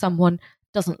someone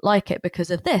doesn't like it because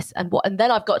of this, and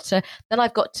then I've got to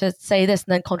say this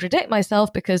and then contradict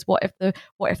myself, because what if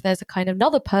there's a kind of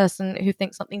another person who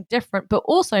thinks something different but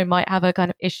also might have a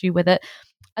kind of issue with it,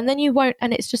 and then you won't,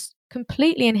 and it's just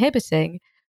completely inhibiting.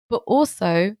 But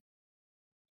also,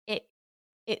 it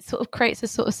sort of creates a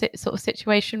sort of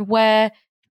situation where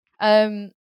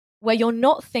you're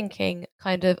not thinking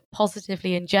kind of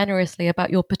positively and generously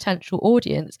about your potential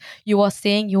audience. You are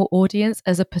seeing your audience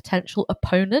as a potential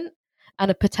opponent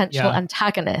and a potential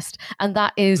antagonist. And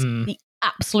that is the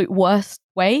absolute worst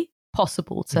way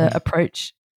possible to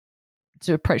approach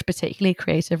particularly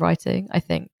creative writing, I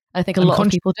think. I think a lot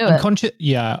of people do it.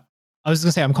 I was going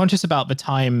to say, I'm conscious about the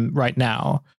time right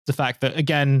now. The fact that,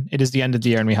 again, it is the end of the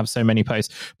year and we have so many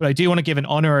posts. But I do want to give an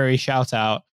honorary shout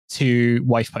out to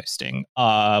wife posting,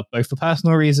 both for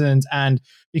personal reasons and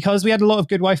because we had a lot of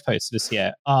good wife posts this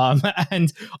year.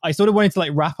 And I sort of wanted to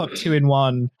like wrap up two in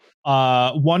one.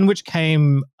 One which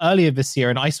came earlier this year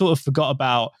and I sort of forgot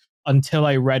about until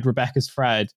I read Rebecca's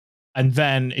thread. And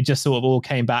then it just sort of all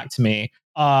came back to me.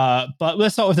 But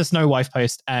let's start with the Snow Wife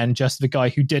post and just the guy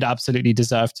who did absolutely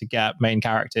deserve to get main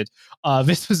charactered.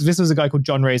 This was a guy called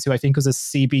John Reyes, who I think was a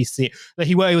CBC.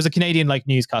 He was a Canadian like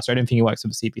newscaster. I don't think he works for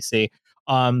the CBC.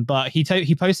 But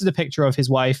he posted a picture of his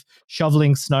wife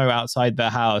shoveling snow outside their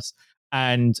house,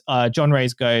 and John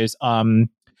Reyes goes,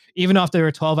 even after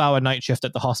a 12-hour night shift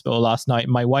at the hospital last night,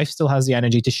 my wife still has the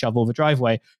energy to shovel the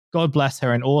driveway. God bless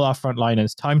her and all our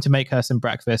frontliners. Time to make her some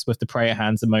breakfast with the prayer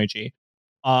hands emoji.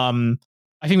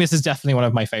 I think this is definitely one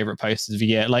of my favorite posts of the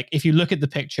year. Like, if you look at the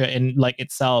picture in like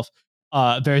itself,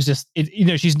 there's just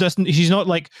she's not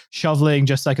like shoveling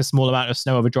just like a small amount of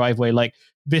snow of a driveway. Like,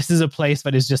 this is a place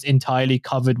that is just entirely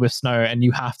covered with snow, and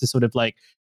you have to sort of like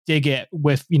dig it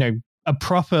with a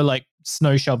proper like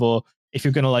snow shovel if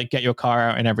you're gonna like get your car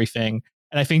out and everything.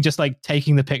 And I think just like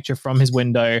taking the picture from his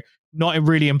window, not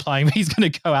really implying that he's gonna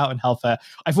go out and help her.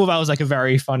 I thought that was like a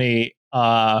very funny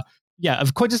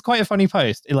just quite a funny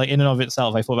post. Like, in and of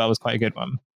itself, I thought that was quite a good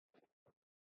one.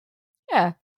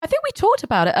 Yeah. I think we talked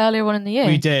about it earlier on in the year.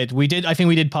 We did. I think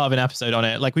we did part of an episode on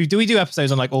it. Like, we do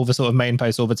episodes on like all the sort of main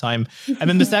posts all the time. And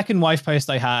then the second wife post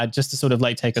I had, just to sort of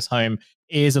like take us home,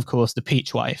 is of course the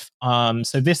Peach wife.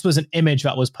 So this was an image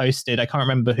that was posted. I can't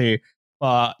remember who,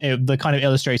 but the kind of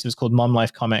illustrator was called Mom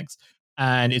Life Comics.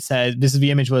 And it said,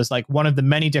 the image was like, one of the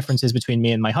many differences between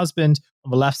me and my husband. On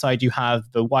the left side, you have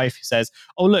the wife who says,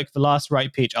 oh, look, the last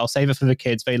ripe peach. I'll save it for the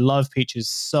kids. They love peaches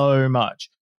so much.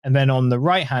 And then on the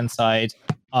right-hand side,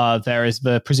 there is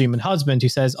the presumed husband who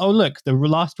says, oh, look, the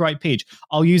last ripe peach.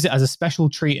 I'll use it as a special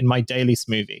treat in my daily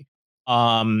smoothie.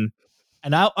 And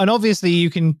obviously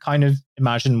you can kind of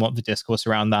imagine what the discourse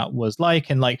around that was like.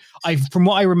 And like, from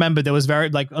what I remember, there was very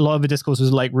like a lot of the discourse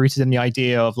was like rooted in the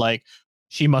idea of like,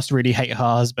 she must really hate her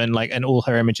husband, like, and all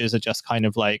her images are just kind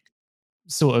of like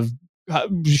sort of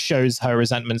shows her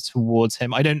resentment towards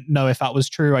him. I don't know if that was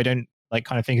true. I don't like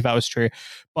kind of think if that was true,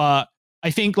 but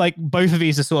I think like both of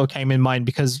these are sort of came in mind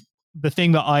because the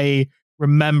thing that I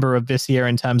remember of this year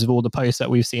in terms of all the posts that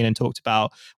we've seen and talked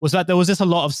about was that there was just a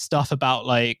lot of stuff about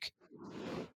like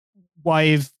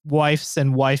wives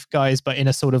and wife guys, but in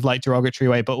a sort of like derogatory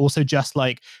way, but also just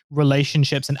like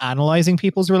relationships and analyzing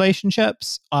people's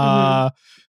relationships.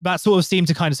 That sort of seemed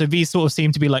to kind of, so these sort of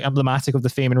seem to be like emblematic of the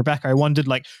theme. And Rebecca, I wondered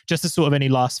like just as sort of any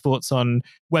last thoughts on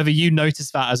whether you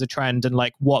noticed that as a trend and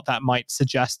like what that might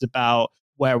suggest about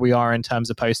where we are in terms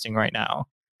of posting right now.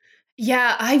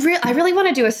 Yeah, I really want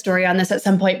to do a story on this at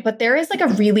some point, but there is like a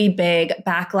really big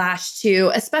backlash to,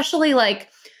 especially like,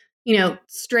 you know,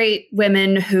 straight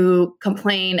women who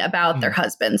complain about their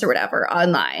husbands or whatever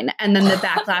online. And then the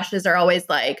backlashes are always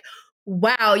like,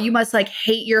 wow, you must like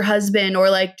hate your husband,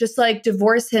 or like just like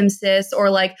divorce him, sis,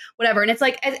 or like whatever. And it's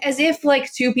like as if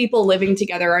like two people living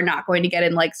together are not going to get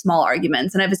in like small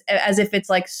arguments, and as if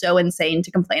it's like so insane to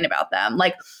complain about them.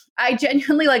 Like I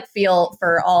genuinely like feel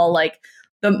for all like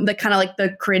the kind of like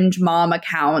the cringe mom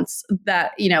accounts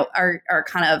that, you know, are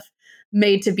kind of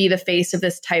made to be the face of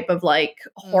this type of like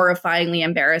horrifyingly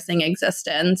embarrassing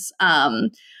existence.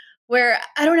 Where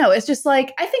I don't know, it's just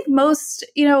like, I think most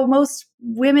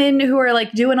women who are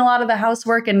like doing a lot of the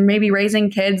housework and maybe raising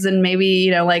kids and maybe,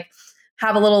 you know, like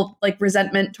have a little like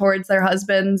resentment towards their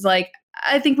husbands, like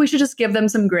I think we should just give them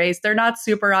some grace. They're not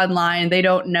super online. They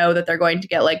don't know that they're going to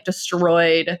get like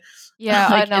destroyed. Yeah,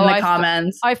 like, I know. In the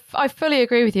comments. I fully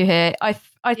agree with you here. I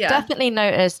definitely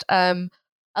noticed a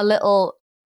little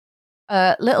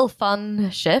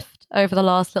fun shift over the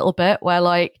last little bit where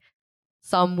like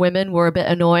some women were a bit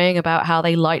annoying about how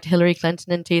they liked Hillary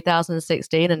Clinton in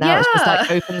 2016, and now it's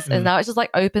just like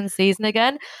open season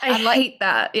again. I hate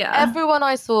that. Yeah, everyone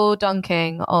I saw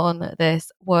dunking on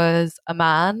this was a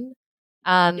man,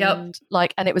 and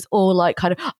like, and it was all like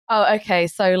kind of, oh, okay,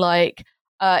 so like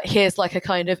here's like a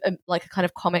kind of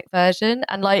comic version,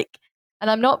 and like,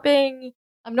 and I'm not being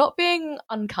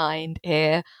unkind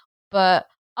here, but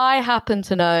I happen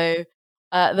to know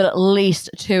that at least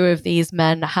two of these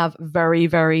men have very,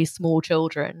 very small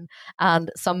children, and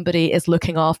somebody is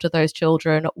looking after those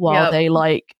children while they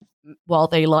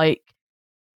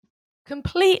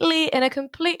completely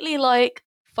like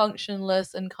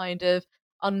functionless and kind of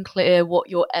unclear what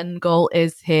your end goal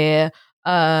is here,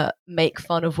 make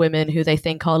fun of women who they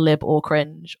think are lib or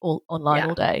cringe all online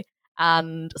all day,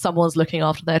 and someone's looking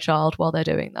after their child while they're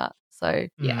doing that. So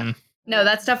yeah. No,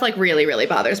 that stuff like really, really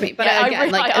bothers me. But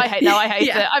again, I hate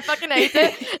it. I fucking hate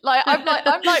it. Like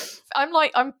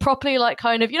I'm properly like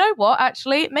kind of, you know what?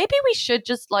 Actually, maybe we should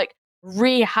just like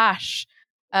rehash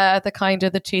the kind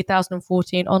of the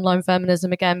 2014 online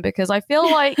feminism again, because I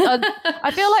feel like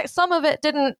some of it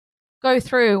didn't go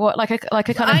through what like a kind of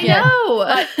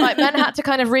like men had to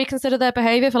kind of reconsider their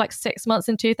behavior for like 6 months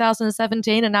in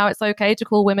 2017, and now it's okay to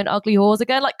call women ugly whores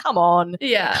again. Like, come on.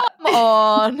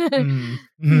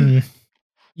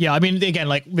 Yeah, I mean, again,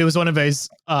 like it was one of those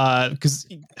because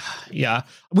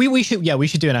we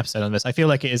should do an episode on this. I feel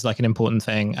like it is like an important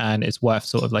thing, and it's worth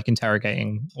sort of like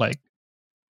interrogating like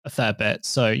a fair bit.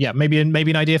 So yeah, maybe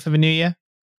an idea for the new year.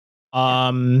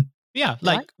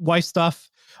 Like wife stuff.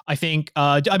 I think,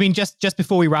 I mean, just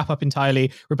before we wrap up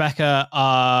entirely, Rebecca,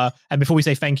 and before we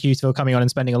say thank you for coming on and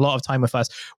spending a lot of time with us,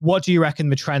 what do you reckon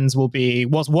the trends will be?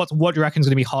 What do you reckon is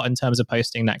going to be hot in terms of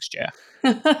posting next year?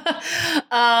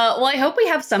 Well, I hope we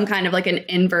have some kind of like an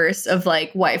inverse of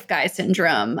like wife guy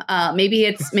syndrome. Maybe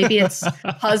it's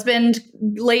husband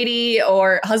lady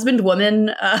or husband woman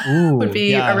would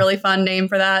be a really fun name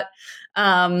for that.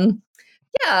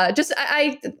 Yeah, just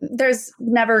there's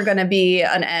never going to be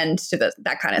an end to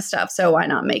that kind of stuff. So why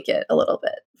not make it a little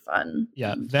bit fun?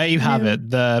 Yeah, there you have it.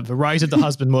 The rise of the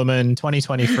husband woman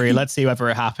 2023. Let's see whether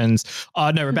it happens.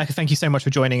 No, Rebecca, thank you so much for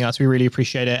joining us. We really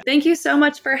appreciate it. Thank you so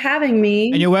much for having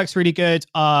me. And your work's really good.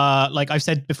 Like I've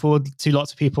said before to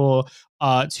lots of people,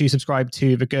 to subscribe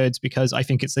to The Goods, because I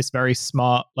think it's this very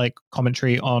smart like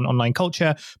commentary on online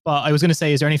culture. But I was going to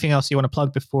say, is there anything else you want to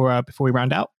plug before we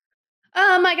round out?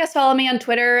 I guess follow me on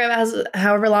Twitter, as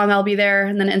however long I'll be there,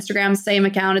 and then Instagram, same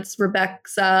account. It's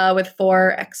Rebecca with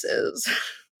 4 X's.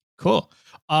 Cool.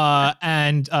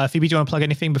 And Phoebe, do you want to plug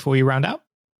anything before we round out?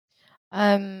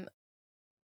 Nah.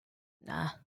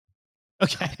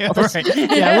 Okay. All right.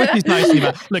 Yeah, what is nice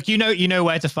about. Look, you know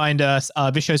where to find us.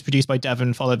 This show is produced by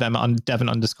Devon. Follow them on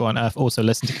Devon_on_Earth. Also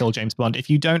listen to Kill James Bond if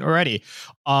you don't already.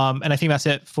 And I think that's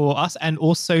it for us, and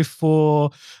also for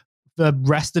the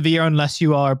rest of the year, unless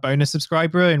you are a bonus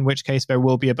subscriber, in which case there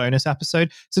will be a bonus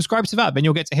episode. Subscribe to that, then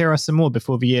you'll get to hear us some more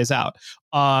before the year's out.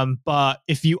 But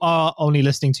if you are only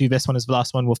listening to this one as the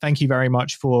last one, well, thank you very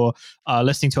much for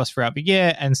listening to us throughout the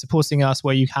year and supporting us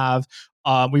where you have.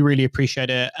 We really appreciate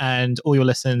it, and all your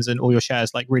listens and all your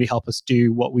shares like really help us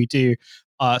do what we do.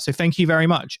 So thank you very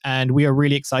much, and we are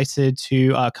really excited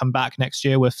to come back next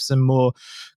year with some more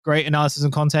great analysis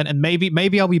and content, and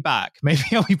maybe I'll be back. Maybe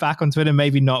I'll be back on Twitter,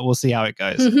 maybe not. We'll see how it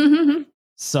goes.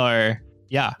 So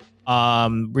yeah,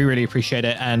 we really appreciate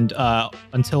it, and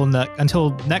until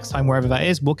next time, wherever that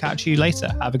is, we'll catch you later.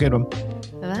 Have a good one.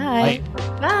 Bye.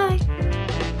 Bye.